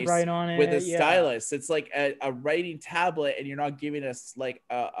device with a stylus. It's like a writing tablet, and you're not giving us like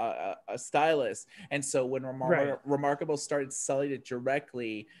a stylus. And so when Remarkable started selling it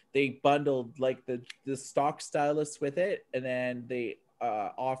directly, they bundled like the stock stylus with it, and then they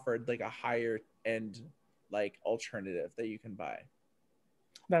offered like a higher end like alternative that you can buy.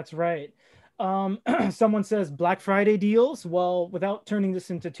 That's right. Someone says Black Friday deals. Well, without turning this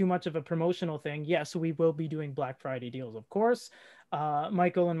into too much of a promotional thing, yes, we will be doing Black Friday deals, of course.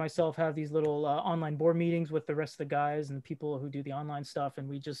 Michael and myself have these little online board meetings with the rest of the guys and the people who do the online stuff, and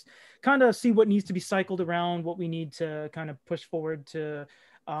we just kind of see what needs to be cycled around, what we need to kind of push forward to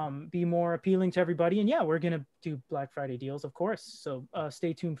be more appealing to everybody. And yeah, we're gonna do Black Friday deals, of course. So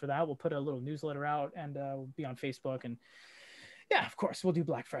stay tuned for that. We'll put a little newsletter out, and we'll be on Facebook, and yeah, of course, we'll do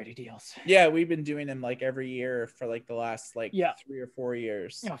Black Friday deals. Yeah, we've been doing them like every year for like the last 3 or 4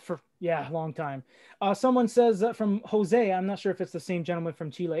 years. Yeah, long time. Someone says from Jose, I'm not sure if it's the same gentleman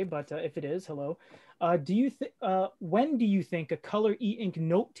from Chile, but if it is, hello. When do you think a color e-ink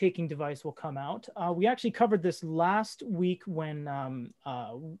note-taking device will come out? We actually covered this last week when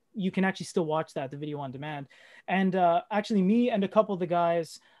you can actually still watch the video on demand. And actually, me and a couple of the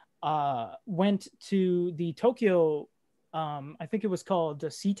guys went to the Tokyo, I think it was called the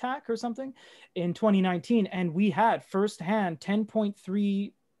CTAC or something in 2019. And we had firsthand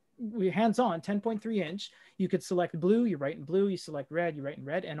 10.3, hands-on 10.3 inch. You could select blue, you write in blue, you select red, you write in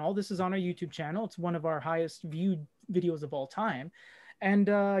red. And all this is on our YouTube channel. It's one of our highest viewed videos of all time. And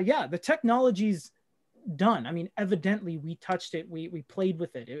yeah, the technology's done. I mean, evidently we touched it. We played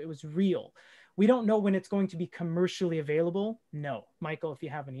with it. It was real. We don't know when it's going to be commercially available. No. Michael, if you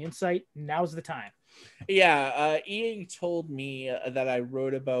have any insight, now's the time. Yeah, E-Ink told me that I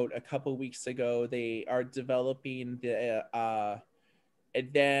wrote about a couple weeks ago. They are developing the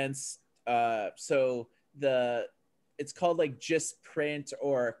advanced, it's called like Just Print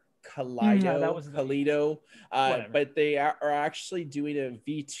or Kaleido, but they are actually doing a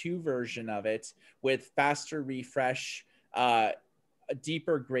V2 version of it with faster refresh, a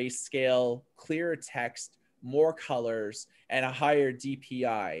deeper grayscale, clearer text, more colors, and a higher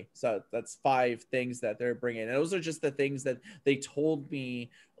DPI. So that's 5 things that they're bringing. And those are just the things that they told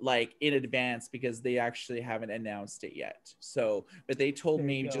me like in advance, because they actually haven't announced it yet. So, but they told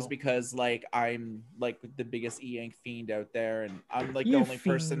me just because like I'm like the biggest e-ink fiend out there, and I'm like the only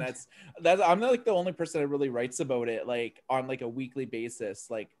person I'm like the only person that really writes about it like on like a weekly basis.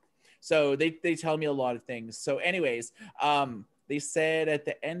 Like, so they tell me a lot of things. So anyways, they said at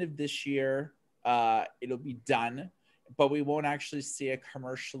the end of this year, it'll be done, but we won't actually see a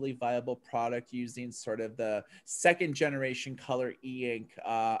commercially viable product using sort of the 2nd generation color e-ink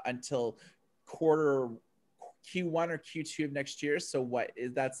until Q1 or Q2 of next year. So what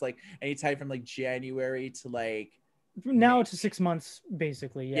is that's like anytime from like January to like now to 6 months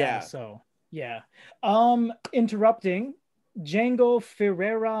basically. Yeah. So yeah. Interrupting. Django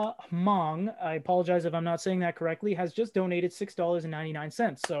Ferreira Hmong, I apologize if I'm not saying that correctly, has just donated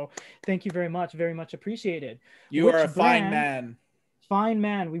 $6.99. So thank you very much appreciated. You are a fine man. Fine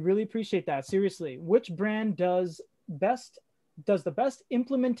man. We really appreciate that. Seriously. Which brand does the best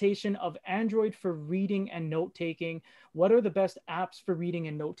implementation of Android for reading and note-taking? What are the best apps for reading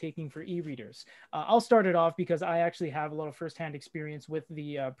and note-taking for e-readers? I'll start it off because I actually have a lot of firsthand experience with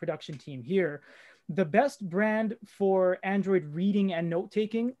the production team here. The best brand for Android reading and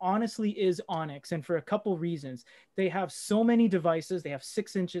note-taking, honestly, is Onyx, and for a couple reasons. They have so many devices. They have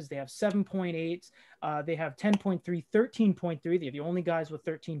 6 inches. They have 7.8. They have 10.3, 13.3. They're the only guys with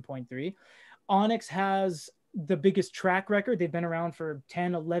 13.3. Onyx has the biggest track record. They've been around for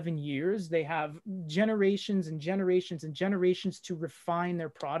 10, 11 years. They have generations and generations and generations to refine their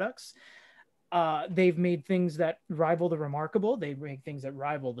products. They've made things that rival the Remarkable. They make things that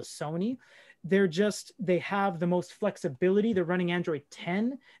rival the Sony. They have the most flexibility. They're running Android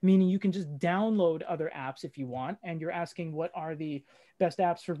 10, meaning you can just download other apps if you want. And you're asking what are the best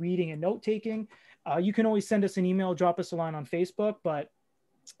apps for reading and note-taking. You can always send us an email, drop us a line on Facebook, but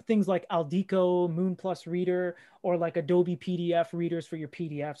things like Aldico, Moon Plus Reader, or like Adobe PDF readers for your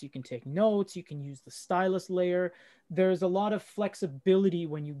PDFs. You can take notes, you can use the stylus layer. There's a lot of flexibility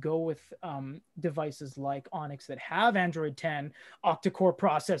when you go with devices like Onyx that have Android 10, octa-core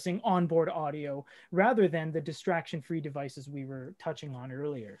processing, onboard audio, rather than the distraction-free devices we were touching on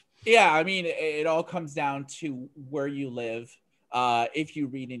earlier. Yeah, I mean, it all comes down to where you live. If you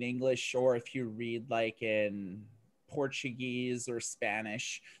read in English or if you read like in Portuguese or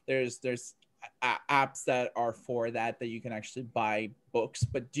Spanish, there's apps that are for that you can actually buy books.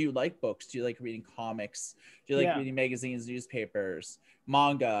 But do you like books? Do you like reading comics? Do you like reading magazines, newspapers,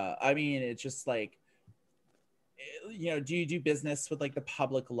 manga? I mean, it's just like, you know, do you do business with like the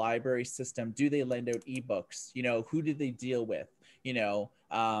public library system? Do they lend out ebooks? You know, who do they deal with? You know,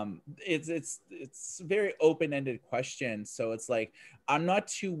 it's very open-ended question. So it's like, I'm not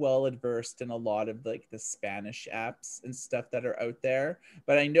too well adversed in a lot of like the Spanish apps and stuff that are out there,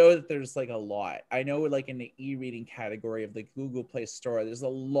 but I know that there's like a lot. I know like in the e-reading category of the Google Play Store, there's a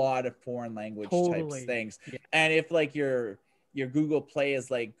lot of foreign language types things. Yeah. And if like your Google Play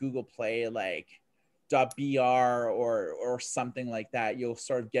is like Google Play like .br or something like that, you'll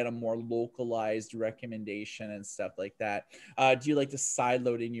sort of get a more localized recommendation and stuff like that. Do you like to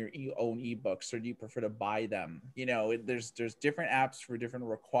sideload in your own ebooks, or do you prefer to buy them? You know, there's different apps for different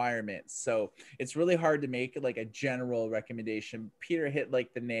requirements, so it's really hard to make like a general recommendation. Peter hit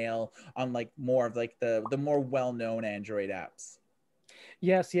like the nail on like more of like the more well-known Android apps.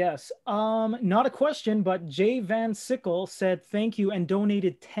 Yes. Not a question, but Jay Van Sickle said thank you and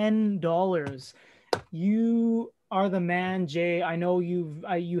donated $10. You are the man, Jay. I know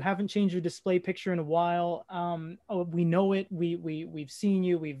you haven't changed your display picture in a while. We know it. We've seen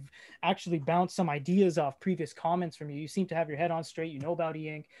you. We've actually bounced some ideas off previous comments from you. You seem to have your head on straight. You know about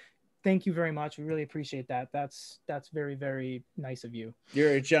e-ink. Thank you very much. We really appreciate that. That's very, very nice of you.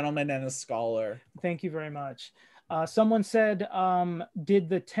 You're a gentleman and a scholar. Thank you very much. Someone said, did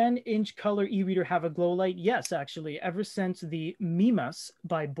the 10-inch color e-reader have a glow light? Yes, actually. Ever since the Mimas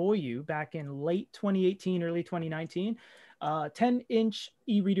by Boyu back in late 2018, early 2019, 10-inch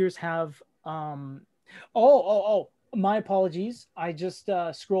e-readers have... my apologies. I just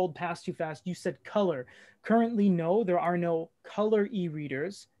scrolled past too fast. You said color. Currently, no, there are no color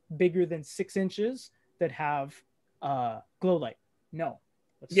e-readers bigger than 6 inches that have glow light. No.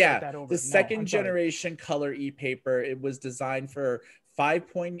 Let's the second generation color e-paper, it was designed for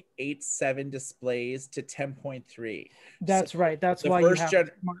 5.87 displays to 10.3. That's right. That's why you have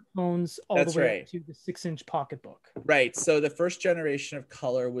smartphones all the way up to the 6-inch pocketbook. Right. So the first generation of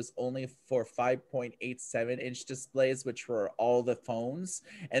color was only for 5.87-inch displays, which were all the phones,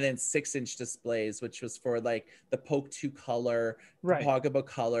 and then 6-inch displays, which was for like the Poke 2 color, the Pocketbook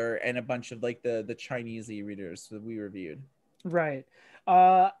color, and a bunch of like the Chinese e-readers that we reviewed. Right.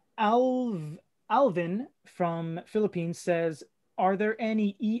 Alvin from Philippines says, are there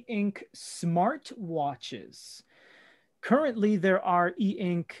any e-ink smart watches? Currently, there are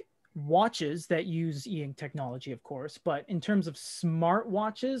e-ink watches that use e-ink technology, of course, but in terms of smart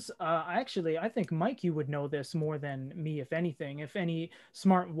watches, I think, Mike, you would know this more than me, if anything. If any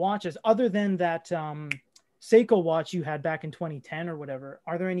smart watches, other than that Seiko watch you had back in 2010 or whatever,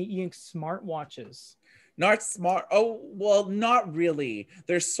 are there any e-ink smart watches? Not smart. Oh, well, not really.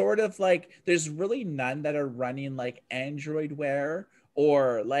 There's sort of like, there's really none that are running like Android Wear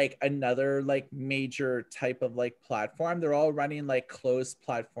or like another like major type of like platform. They're all running like closed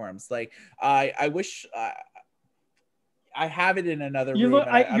platforms. Like I wish I have it in another room.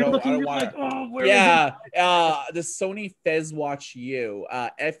 I don't want to. Oh, yeah. The Sony Fez Watch U,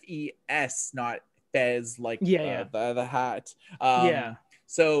 FES, not Fez, like the hat.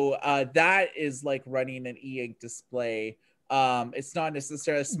 So that is like running an e-ink display. It's not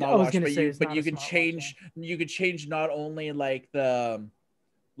necessarily a small watch, but you can change. You could change not only like the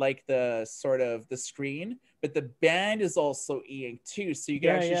sort of the screen, but the band is also e-ink too. So you can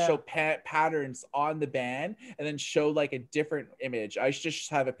actually show patterns on the band and then show like a different image. I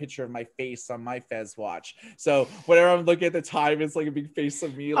just have a picture of my face on my Fez watch. So whenever I'm looking at the time, it's like a big face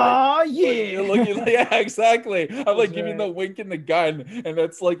of me. Like, you're looking like, yeah, exactly. I'm like giving the wink and the gun. And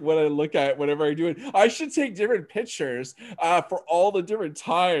that's like what I look at whenever I do it. I should take different pictures for all the different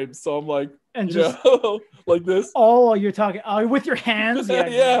times. So I'm like, and just like this. Oh, you're talking with your hands.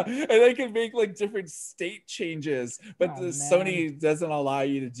 Yeah. And I can make like different state changes, but Sony doesn't allow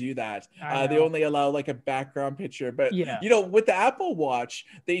you to do that. They only allow like a background picture. But you know, with the Apple Watch,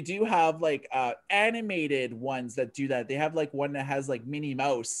 they do have like animated ones that do that. They have like one that has like Minnie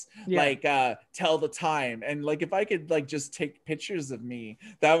Mouse, like tell the time. And like if I could like just take pictures of me,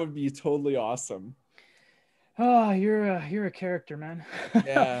 that would be totally awesome. Oh, you're a character, man.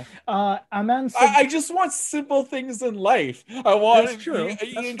 Yeah. Aman I just want simple things in life. I want That's an true. That's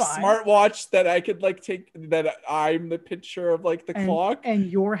e-ink fine. smartwatch that I could like take, that I'm the picture of like the clock.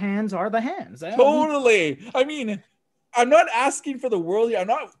 And your hands are the hands. Totally. I mean, I'm not asking for the world here. I'm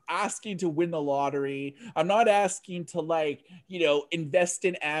not asking to win the lottery. I'm not asking to like, invest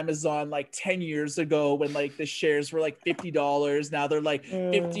in Amazon like 10 years ago when like the shares were like $50. Now they're like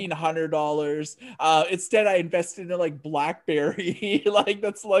 $1,500. Instead I invested in like BlackBerry. Like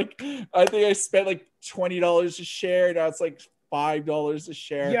that's like, I think I spent like $20 a share. Now it's like $5 a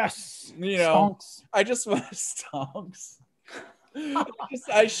share. Yes. You know, Stonks. I just want stonks.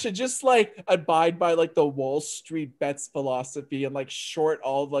 I should just like abide by like the Wall Street bets philosophy and like short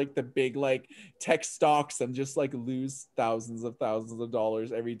all of, like the big like tech stocks and just like lose thousands of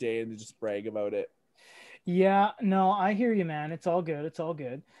dollars every day and just brag about it. Yeah, no, I hear you, man. It's all good. It's all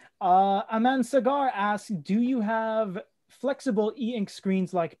good. Aman Sagar asks, do you have flexible e-ink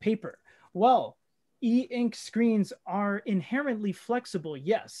screens like paper? Well, e-ink screens are inherently flexible,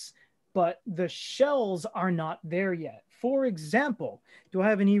 yes, but the shells are not there yet. For example, do I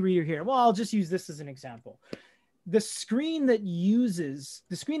have an e-reader here? Well, I'll just use this as an example. The screen that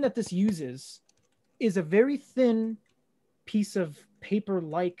this uses is a very thin piece of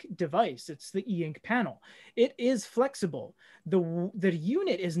paper-like device. It's the e-ink panel. It is flexible. The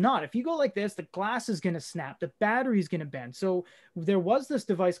unit is not. If you go like this, the glass is going to snap. The battery is going to bend. So there was this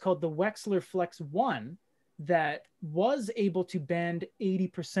device called the Wexler Flex 1 that was able to bend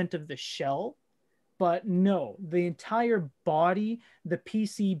 80% of the shell. But no, the entire body, the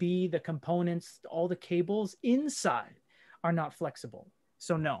PCB, the components, all the cables inside are not flexible.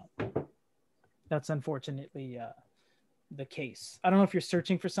 So no, that's unfortunately the case. I don't know if you're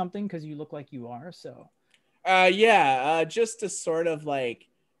searching for something because you look like you are. So, Yeah, just to sort of like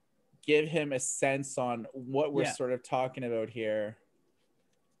give him a sense on what we're sort of talking about here.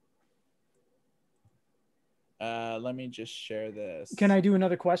 Let me just share this. Can I do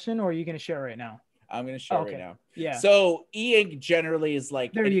another question, or are you going to share right now? I'm going to share right now. Yeah. So e-ink generally is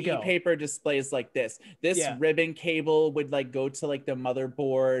like there an you go. e-paper displays like this. This ribbon cable would like go to like the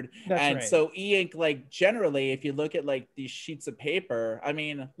motherboard. That's and right. So e-ink, like generally, if you look at like these sheets of paper, I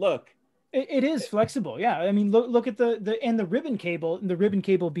mean, look. It is flexible. Yeah. I mean, look at the ribbon cable. The ribbon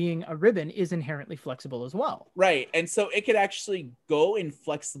cable being a ribbon is inherently flexible as well. Right. And so it could actually go in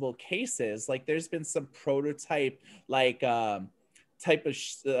flexible cases. Like there's been some prototype like type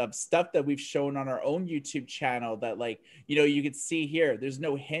of stuff that we've shown on our own YouTube channel that like, you could see here, there's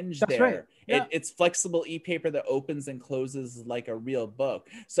no hinge. That's there. Right. Yeah. It's flexible e-paper that opens and closes like a real book.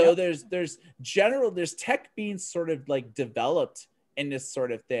 So there's tech being sort of like developed in this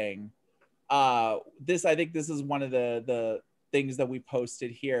sort of thing. I think this is one of the things that we posted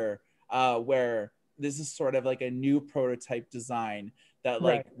here, where this is sort of like a new prototype design that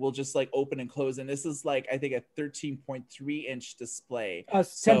like will just like open and close. And this is like, I think a 13.3 inch display.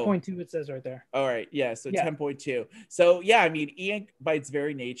 10.2 it says right there. All right. Yeah. So 10.2. So yeah, I mean, e-ink by its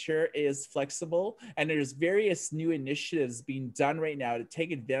very nature is flexible, and there's various new initiatives being done right now to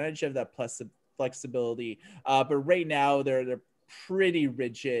take advantage of that plus flexibility. But right now they're pretty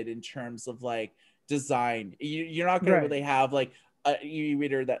rigid in terms of like design. You're not going to really have like an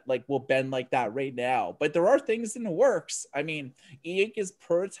e-reader that like will bend like that right now, but there are things in the works. I mean, e-ink is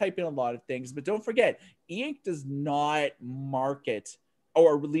prototyping a lot of things, but don't forget, e-ink does not market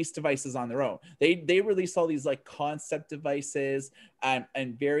or release devices on their own. They release all these like concept devices and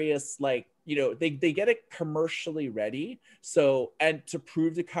various like, they get it commercially ready. So, and to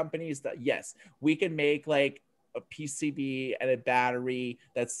prove to companies that yes, we can make like a PCB and a battery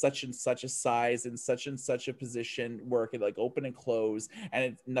that's such and such a size and such a position where it could like open and close,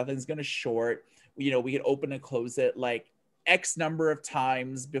 and nothing's going to short. We can open and close it like X number of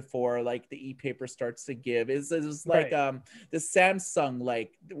times before like the e-paper starts to give. Is like the Samsung,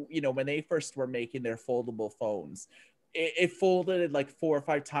 like, when they first were making their foldable phones, it folded like 4 or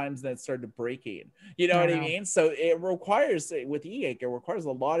 5 times and then it started breaking. You know what I mean? So it requires, with e-ink, it requires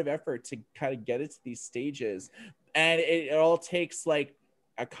a lot of effort to kind of get it to these stages. And it all takes like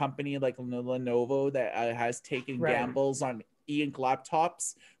a company like Lenovo that has taken gambles on e-ink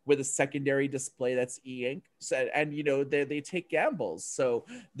laptops with a secondary display that's e-ink. So, and they take gambles. So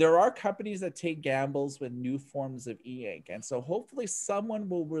there are companies that take gambles with new forms of e-ink. And so hopefully someone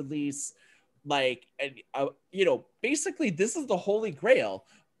will release like, basically this is the holy grail,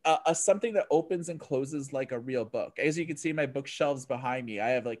 something that opens and closes like a real book. As you can see, my bookshelves behind me, I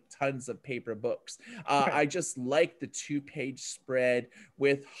have like tons of paper books. I just like the 2-page spread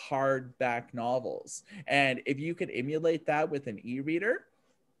with hardback novels. And if you could emulate that with an e-reader,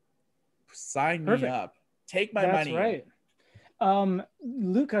 sign me up. Take my money. That's right.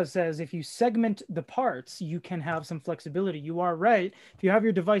 Luca says if you segment the parts, you can have some flexibility. You are right. If you have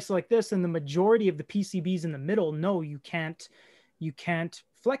your device like this and the majority of the PCBs in the middle, no, you can't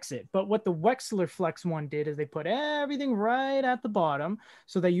flex it. But what the Wexler Flex one did is they put everything right at the bottom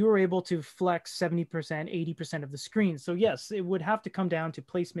so that you were able to flex 70%, 80% of the screen. So yes, it would have to come down to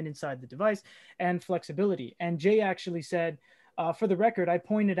placement inside the device and flexibility. And Jay actually said, for the record, I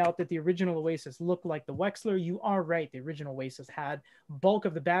pointed out that the original Oasis looked like the Wexler. You are right. The original Oasis had bulk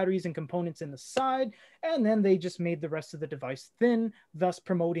of the batteries and components in the side, and then they just made the rest of the device thin, thus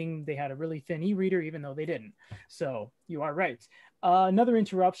promoting they had a really thin e-reader, even though they didn't. So you are right. Another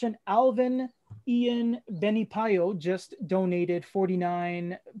interruption. Alvin Ian Benipayo just donated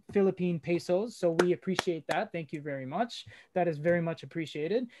 49 Philippine pesos. So we appreciate that. Thank you very much. That is very much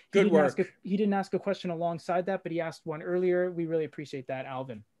appreciated. Good work. He didn't ask a question alongside that, but he asked one earlier. We really appreciate that,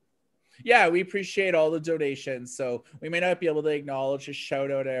 Alvin. Yeah, we appreciate all the donations. So we may not be able to acknowledge a shout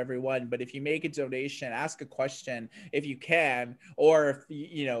out to everyone, but if you make a donation, ask a question if you can, or if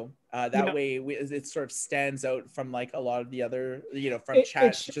you know, that way it sort of stands out from like a lot of the other, you know, from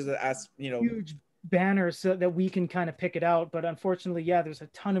chat, just ask, you know, huge banners so that we can kind of pick it out. But unfortunately, yeah, there's a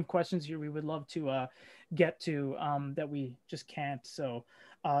ton of questions here we would love to get to that we just can't. So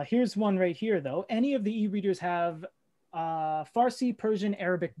here's one right here though. Any of the e-readers have Farsi, Persian,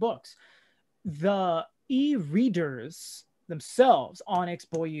 Arabic books? The e-readers themselves, Onyx,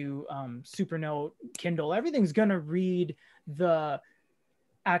 Boyu, Supernote, Kindle, everything's gonna read the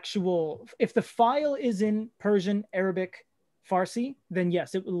actual, if the file is in Persian, Arabic, Farsi, then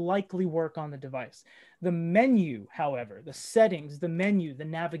yes, it will likely work on the device. The menu, however, the settings, the menu, the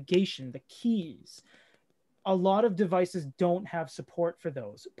navigation, the keys, a lot of devices don't have support for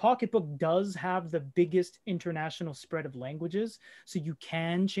those. Pocketbook does have the biggest international spread of languages, so you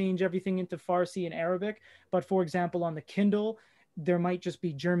can change everything into Farsi and Arabic. But for example, on the Kindle, there might just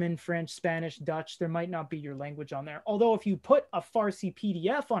be German, French, Spanish, Dutch. There might not be your language on there. Although if you put a Farsi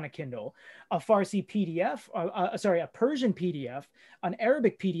PDF on a Kindle, a Farsi PDF, a Persian PDF, an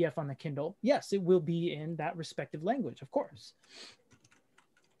Arabic PDF on the Kindle, yes, it will be in that respective language, of course.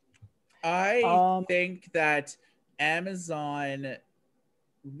 I think that Amazon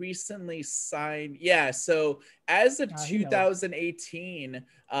recently signed, so as of 2018,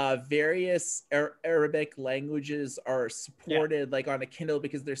 various Arabic languages are supported like on a Kindle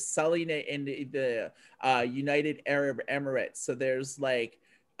because they're selling it in the United Arab Emirates. So there's like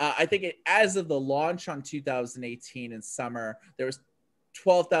I think as of the launch on 2018 in summer, there was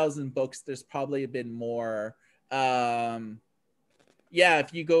 12,000 books. There's probably been more.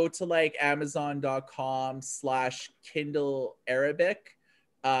 If you go to like amazon.com/Kindle Arabic,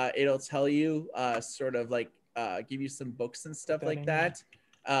 it'll tell you sort of like give you some books and stuff like that.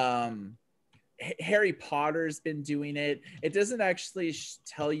 Harry Potter's been doing it. It doesn't actually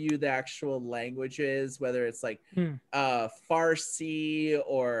tell you the actual languages, whether it's like Farsi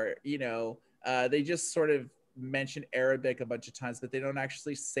or, you know, they just sort of mention Arabic a bunch of times, but they don't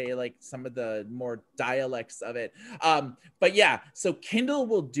actually say like some of the more dialects of it. But yeah, so Kindle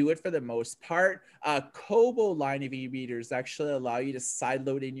will do it for the most part. Kobo line of e-readers actually allow you to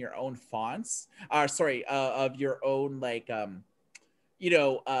sideload in your own fonts, of your own like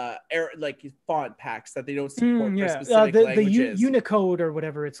like font packs that they don't support for specific languages. The Unicode or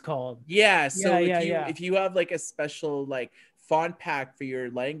whatever it's called. If you have like a special like font pack for your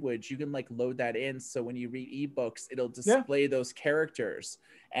language, you can like load that in, so when you read ebooks, it'll display those characters,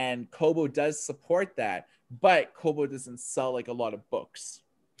 and Kobo does support that, but Kobo doesn't sell like a lot of books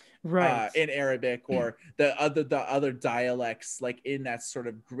in Arabic or the other dialects like in that sort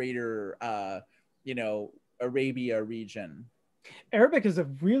of greater Arabia region. Arabic is a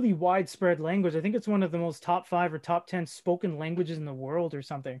really widespread language. I think it's one of the most top 5 or top 10 spoken languages in the world or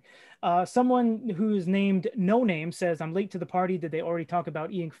something. Someone who is named No Name says, I'm late to the party. Did they already talk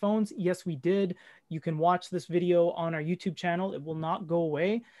about e-ink phones? Yes, we did. You can watch this video on our YouTube channel. It will not go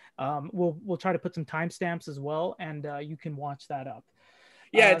away. We'll try to put some timestamps as well, and you can watch that up.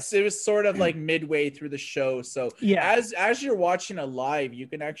 It was sort of like midway through the show. So as you're watching a live, you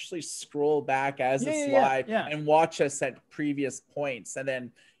can actually scroll back as it's live and watch us at previous points. And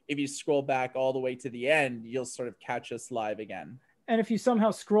then if you scroll back all the way to the end, you'll sort of catch us live again. And if you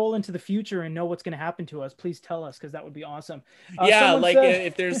somehow scroll into the future and know what's going to happen to us, please tell us, because that would be awesome.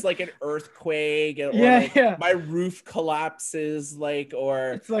 If there's like an earthquake or my roof collapses,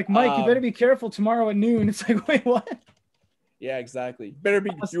 or it's like, Mike, you better be careful tomorrow at noon. It's like, wait, what? Yeah, exactly.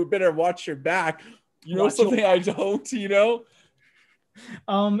 You better watch your back. You know something I don't, you know?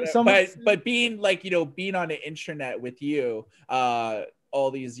 But being like, being on the internet with you,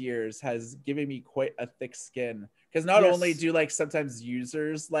 all these years has given me quite a thick skin, because not only do like sometimes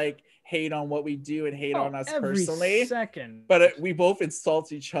users like hate on what we do and hate on us every personally, second, but we both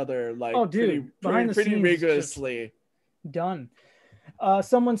insult each other like pretty rigorously. Done.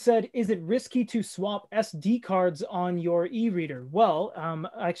 Someone said, is it risky to swap SD cards on your e-reader? Well,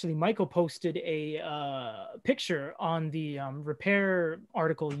 actually, Michael posted a picture on the repair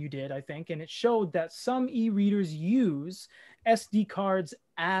article you did, I think, and it showed that some e-readers use SD cards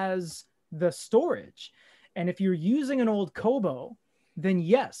as the storage. And if you're using an old Kobo, then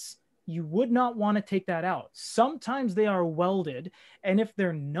yes, you would not want to take that out. Sometimes they are welded, and if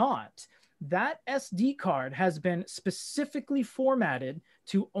they're not, that SD card has been specifically formatted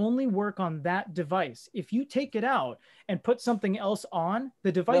to only work on that device. If you take it out and put something else on,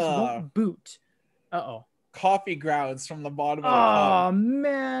 the device won't boot. Uh-oh. Coffee grounds from the bottom of the cup. Oh,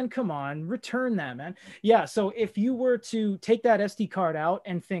 man, come on. Return that, man. Yeah, so if you were to take that SD card out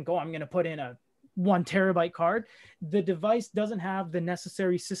and think, oh, I'm going to put in a 1 terabyte card, the device doesn't have the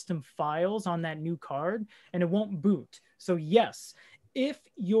necessary system files on that new card, and it won't boot. So yes, if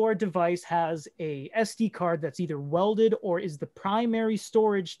your device has a SD card that's either welded or is the primary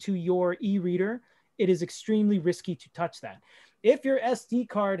storage to your e-reader, it is extremely risky to touch that. If your SD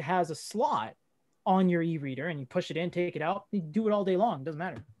card has a slot on your e-reader and you push it in, take it out, you do it all day long. Doesn't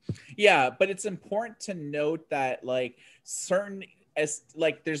matter. Yeah, but it's important to note that like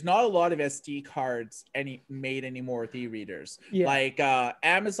there's not a lot of SD cards made anymore with e-readers. Yeah. Like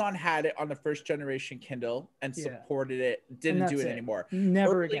Amazon had it on the first generation Kindle and supported it, didn't do it anymore.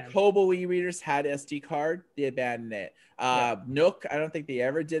 Never again. Kobo e-readers had SD card, they abandoned it. Nook, I don't think they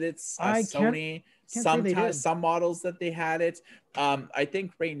ever did it. Sony, sometimes some models that they had it. I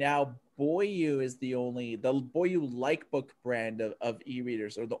think right now Boyu is the Boyu Likebook brand of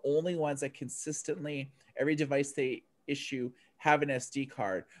e-readers are the only ones that consistently, every device they issue, have an SD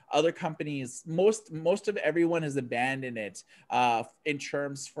card. Other companies, most of everyone has abandoned it in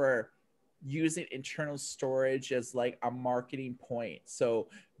terms for using internal storage as like a marketing point. So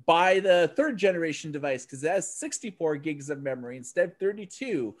buy the 3rd generation device because it has 64 gigs of memory instead of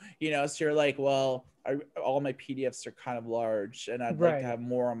 32, so you're like, well, all my PDFs are kind of large and I'd like to have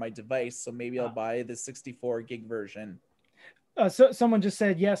more on my device, so maybe I'll buy the 64 gig version. So someone just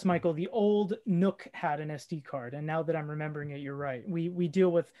said, yes, Michael, the old Nook had an SD card. And now that I'm remembering it, you're right. We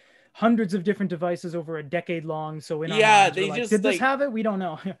deal with hundreds of different devices over a decade long. So in our minds, they just did this have it? We don't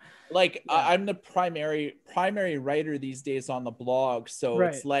know. I'm the primary writer these days on the blog. So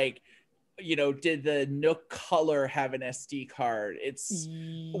it's like, did the Nook Color have an SD card?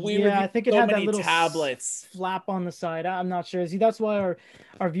 I think it had that little tablets flap on the side. I'm not sure. See, that's why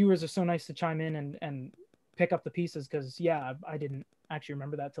our viewers are so nice to chime in and pick up the pieces, because I didn't actually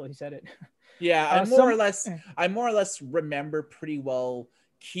remember that till he said it. I more or less remember pretty well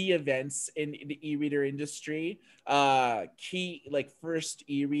key events in the e-reader industry, key like first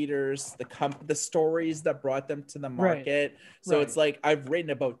e-readers, the stories that brought them to the market. It's like I've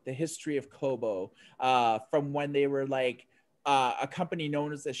written about the history of Kobo from when they were like a company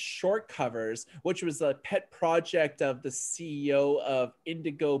known as the Short Covers, which was a pet project of the CEO of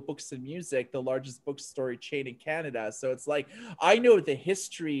Indigo Books and Music, the largest bookstore chain in Canada. So it's like I know the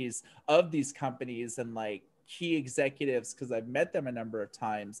histories of these companies and like key executives because I've met them a number of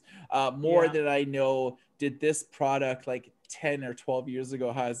times, more than I know did this product like 10 or 12 years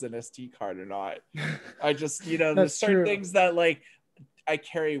ago has an SD card or not. I just, there's certain things that like I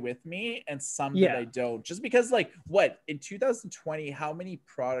carry with me and some that I don't, just because like in 2020, how many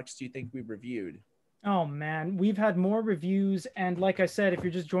products do you think we've reviewed? Oh man, we've had more reviews. And like I said, if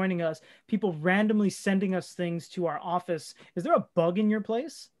you're just joining us, people randomly sending us things to our office. Is there a bug in your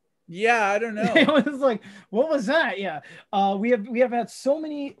place? Yeah, I don't know. It was like, what was that? Yeah. We have had so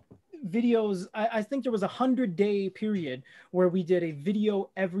many videos. I think there was 100-day period where we did a video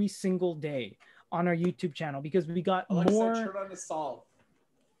every single day on our YouTube channel because we got turn on the solve.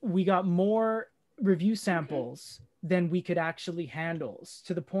 We got more review samples than we could actually handle,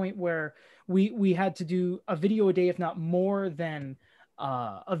 to the point where we had to do a video a day, if not more than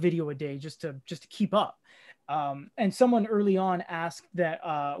a video a day, just to keep up. And someone early on asked that,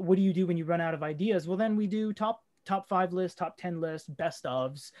 what do you do when you run out of ideas? Well, then we do top 5 lists, top 10 lists, best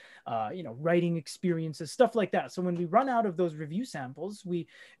ofs, writing experiences, stuff like that. So when we run out of those review samples,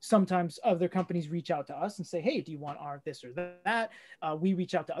 sometimes other companies reach out to us and say, hey, do you want our this or that? We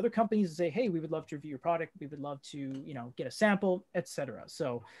reach out to other companies and say, hey, we would love to review your product. We would love to, get a sample, etc.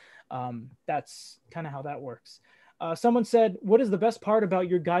 So that's kind of how that works. Someone said, what is the best part about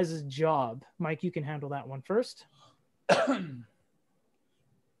your guys' job? Mike, you can handle that one first.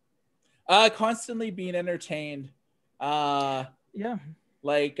 Constantly being entertained.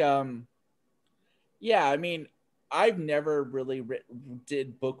 Like, yeah, I mean, I've never really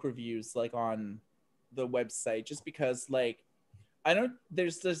did book reviews like on the website just because like I don't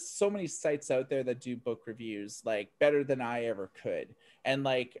there's so many sites out there that do book reviews like better than I ever could. And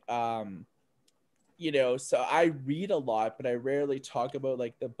like so I read a lot, but I rarely talk about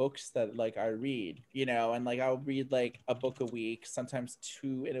like the books that like I read, and like I'll read like a book a week, sometimes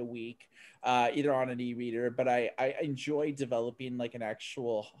two in a week, either on an e-reader. But I enjoy developing like an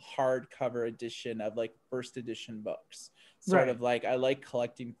actual hardcover edition of like first edition books. Sort Right. of like I like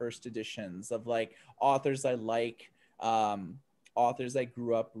collecting first editions of like authors I like, authors I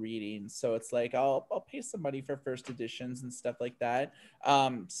grew up reading. So it's like I'll pay some money for first editions and stuff like that.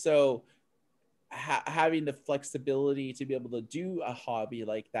 So having the flexibility to be able to do a hobby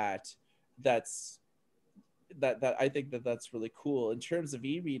like that, that's that I think that's really cool. In terms of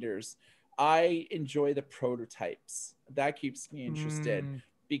e-readers, I enjoy the prototypes. That keeps me interested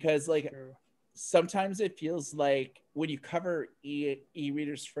because like True. sometimes it feels like when you cover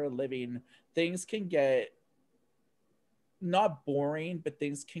e-readers for a living, things can get not boring, but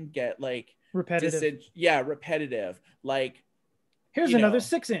things can get like Repetitive. repetitive. Like, Here's another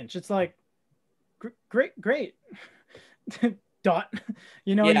 6-inch. It's like, great. Dot.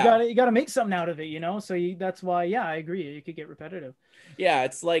 You yeah, gotta make something out of it. So that's why, yeah, I agree. It could get repetitive. yeah,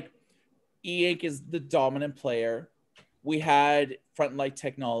 it's like e-ink is the dominant player. We had front light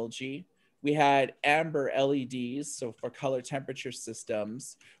technology. We had amber LEDs, so for color temperature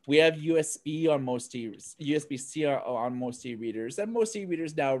systems. We have USB on most USB-C on most e-readers, and most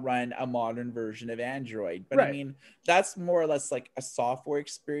e-readers now run a modern version of Android. But I Right. mean, that's more or less like a software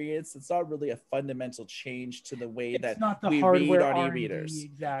experience. It's not really a fundamental change to the way It's that not the we read hardware on R&D e-readers.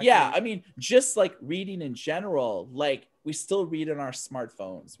 exactly. Yeah, I mean, just like reading in general, like we still read on our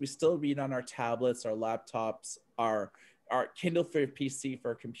smartphones, we still read on our tablets, our laptops, our Kindle for PC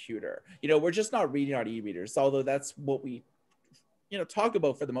for a computer. We're just not reading on e-readers, although that's what we talk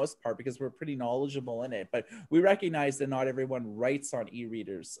about for the most part because we're pretty knowledgeable in it. But we recognize that not everyone writes on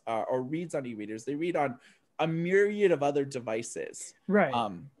e-readers or reads on e-readers. They read on a myriad of other devices. Right.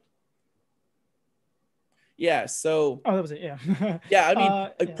 Yeah. So. Oh, that was it. Yeah. Yeah. I mean,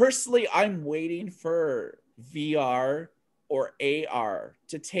 yeah. personally, I'm waiting for VR or AR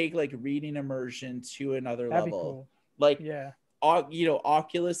to take like reading immersion to another That'd be level. cool. Like, Yeah.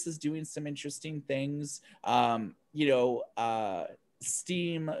 Oculus is doing some interesting things.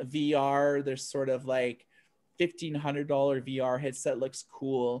 Steam VR, there's sort of like $1,500 VR headset looks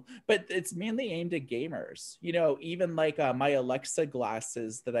cool, but it's mainly aimed at gamers. Even like my Alexa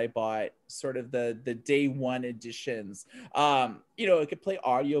glasses that I bought, sort of the day one editions. It could play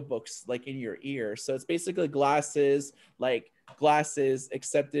audiobooks like in your ear. So it's basically glasses,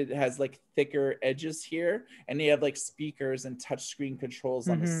 except it has like thicker edges here, and they have like speakers and touchscreen controls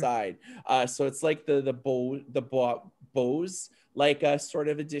on the side. So it's like the Bose like sort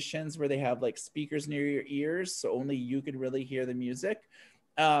of editions where they have like speakers near your ears, so only you can really hear the music.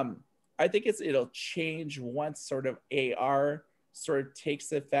 I think it'll change once sort of AR sort of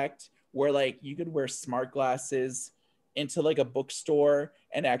takes effect, where like you could wear smart glasses into like a bookstore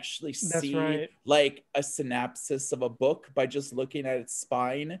and actually see like a synopsis of a book by just looking at its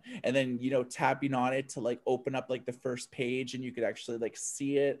spine, and then tapping on it to like open up like the first page, and you could actually like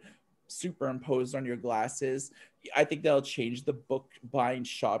see it superimposed on your glasses. I think that'll change the book buying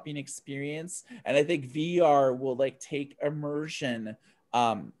shopping experience, and I think VR will like take immersion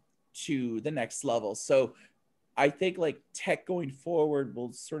to the next level. So I think like tech going forward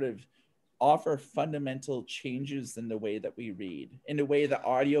will sort of offer fundamental changes in the way that we read, in the way that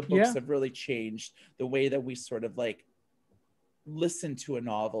audiobooks have really changed the way that we sort of like listen to a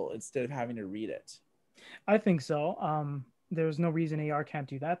novel instead of having to read it. I think so. There's no reason AR can't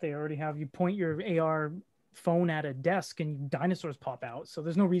do that. They already have, you point your AR phone at a desk and dinosaurs pop out. So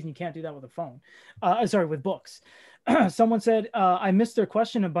there's no reason you can't do that with a phone. Sorry, with books. Someone said, I missed their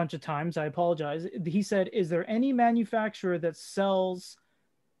question a bunch of times. I apologize. He said, is there any manufacturers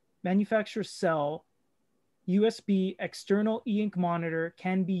sell USB external e-ink monitor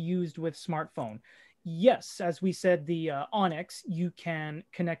can be used with smartphone? Yes, as we said, the Onyx, you can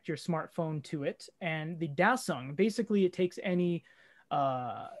connect your smartphone to it, and the Dasung, basically it takes any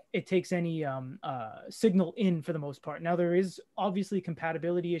signal in for the most part. Now there is obviously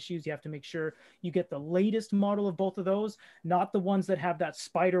compatibility issues. You have to make sure you get the latest model of both of those, not the ones that have that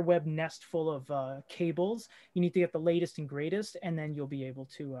spider web nest full of cables. You need to get the latest and greatest, and then you'll be able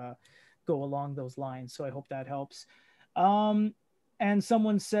to go along those lines. So I hope that helps. And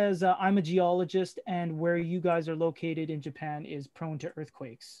someone says, I'm a geologist, and where you guys are located in Japan is prone to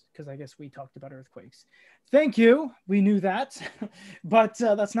earthquakes, because I guess we talked about earthquakes. Thank you. We knew that. But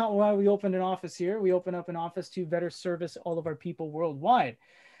that's not why we opened an office here. We opened up an office to better service all of our people worldwide.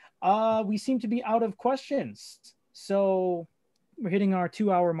 We seem to be out of questions. So we're hitting our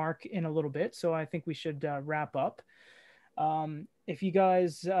 2-hour mark in a little bit. So I think we should wrap up. If you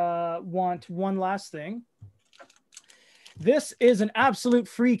guys want one last thing, this is an absolute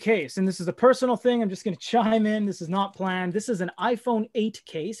free case, and this is a personal thing. I'm just going to chime in. This is not planned. This is an iPhone 8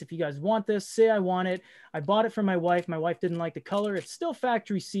 case. If you guys want this, say I want it. I bought it for my wife. My wife didn't like the color. It's still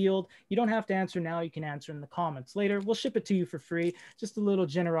factory sealed. You don't have to answer now. You can answer in the comments later. We'll ship it to you for free. Just a little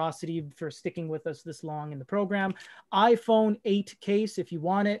generosity for sticking with us this long in the program. iPhone 8 case, if you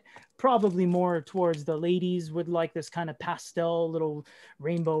want it. Probably more towards the ladies would like this kind of pastel little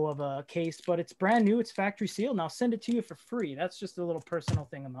rainbow of a case, but it's brand new. It's factory sealed, and I'll send it to you for free. That's just a little personal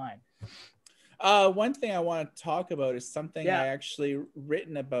thing of mine. One thing I want to talk about is something I actually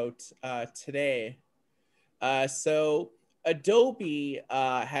written about today. So Adobe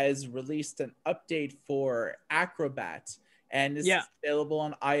has released an update for Acrobat, and this is available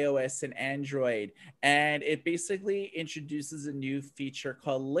on iOS and Android. And it basically introduces a new feature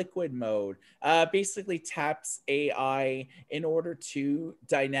called Liquid Mode. Basically taps AI in order to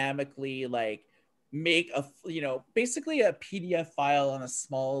dynamically like make a, basically a PDF file on a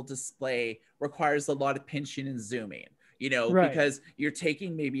small display requires a lot of pinching and zooming. Because you're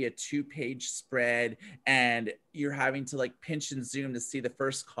taking maybe a 2-page spread and you're having to like pinch and zoom to see the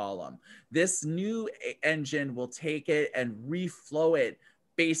first column. This new engine will take it and reflow it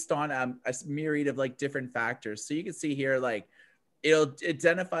based on a myriad of like different factors. So you can see here, like, it'll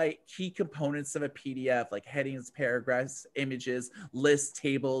identify key components of a PDF, like headings, paragraphs, images, lists,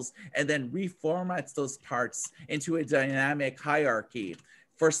 tables, and then reformats those parts into a dynamic hierarchy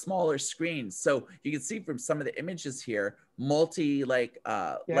for smaller screens. So you can see from some of the images here, multi-layout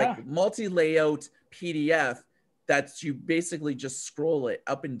PDF that you basically just scroll it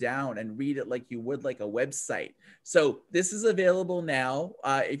up and down and read it like you would like a website. So this is available now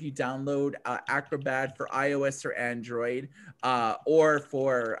if you download Acrobat for iOS or Android, or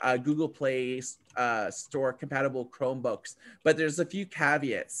for Google Play Store compatible Chromebooks. But there's a few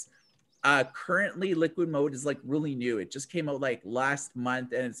caveats. Currently Liquid Mode is like really new. It just came out like last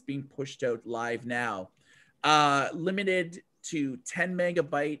month and it's being pushed out live now. Limited to 10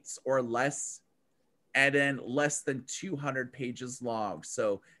 megabytes or less, and then less than 200 pages long.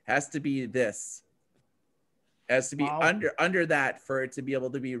 So has to be this. Has to be under that for it to be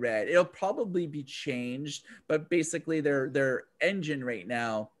able to be read. It'll probably be changed, but basically their engine right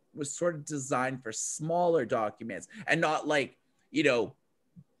now was sort of designed for smaller documents and not like,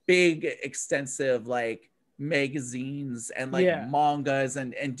 big extensive like magazines and like mangas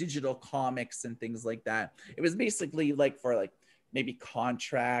and digital comics and things like that. It was basically like for like maybe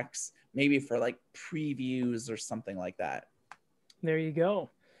contracts, maybe for like previews or something like that. There you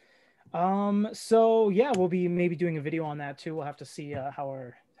go. So yeah, we'll be maybe doing a video on that too. We'll have to see how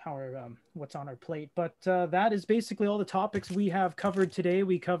our what's on our plate. But that is basically all the topics we have covered today.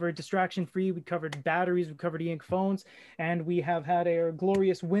 We covered distraction free, we covered batteries, we covered e-ink phones, and we have had a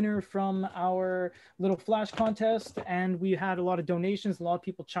glorious winner from our little flash contest, and we had a lot of donations. A lot of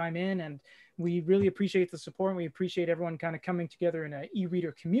people chime in, and we really appreciate the support, and we appreciate everyone kind of coming together in an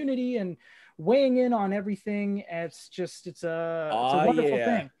e-reader community and weighing in on everything. It's a wonderful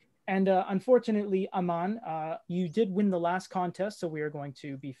thing. And unfortunately, Aman, you did win the last contest, so we are going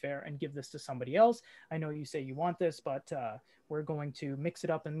to be fair and give this to somebody else. I know you say you want this, but we're going to mix it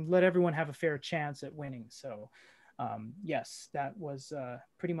up and let everyone have a fair chance at winning. So yes, that was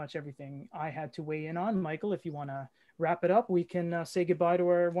pretty much everything I had to weigh in on. Michael, if you want to wrap it up, we can say goodbye to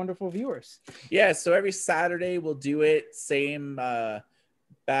our wonderful viewers. Yeah, so every Saturday we'll do it, same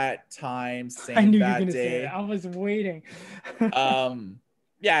bat time, same I knew bat you were gonna day. say it. I was waiting.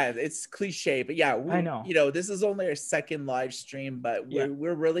 Yeah, it's cliche, but yeah, I know. This is only our second live stream, but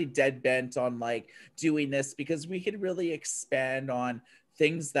we're really dead bent on like doing this because we could really expand on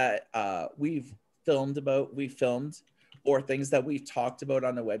things that we filmed, or things that we've talked about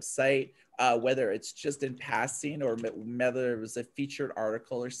on the website, whether it's just in passing or whether it was a featured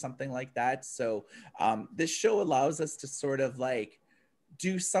article or something like that. So this show allows us to sort of like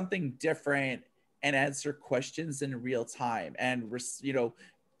do something different and answer questions in real time, and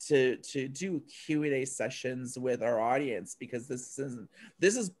to do Q&A sessions with our audience, because this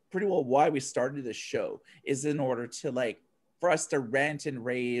is pretty well why we started this show, is in order to like for us to rant and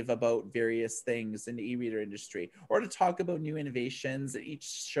rave about various things in the e-reader industry, or to talk about new innovations. Each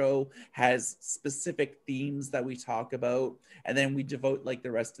show has specific themes that we talk about, and then we devote like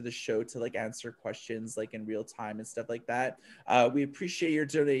the rest of the show to like answer questions like in real time and stuff like that. We appreciate your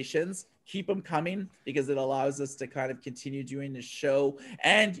donations. Keep them coming because it allows us to kind of continue doing the show.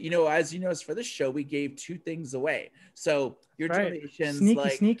 And as you noticed, for this show we gave 2 things away, so your donations,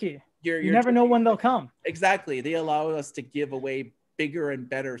 sneaky, you your never know when they'll come. Exactly, they allow us to give away bigger and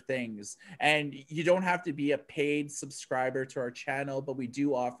better things, and you don't have to be a paid subscriber to our channel, but we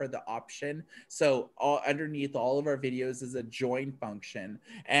do offer the option. So underneath all of our videos is a join function,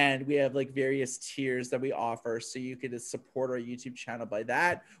 and we have like various tiers that we offer, so you can support our YouTube channel by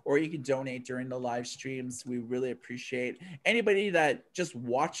that, or you can donate during the live streams. We really appreciate anybody that just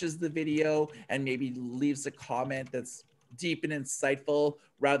watches the video and maybe leaves a comment that's deep and insightful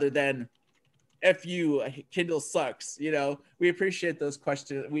rather than F you, Kindle sucks. We appreciate those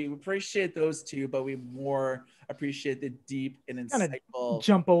questions. We appreciate those too, but we more appreciate the deep and insightful.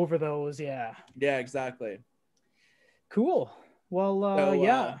 Jump over those, yeah. Yeah, exactly. Cool. Well,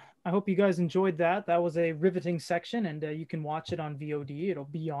 yeah. I hope you guys enjoyed that. That was a riveting section, and you can watch it on VOD. It'll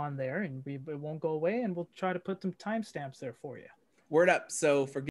be on there, and it won't go away. And we'll try to put some timestamps there for you. Word up. So for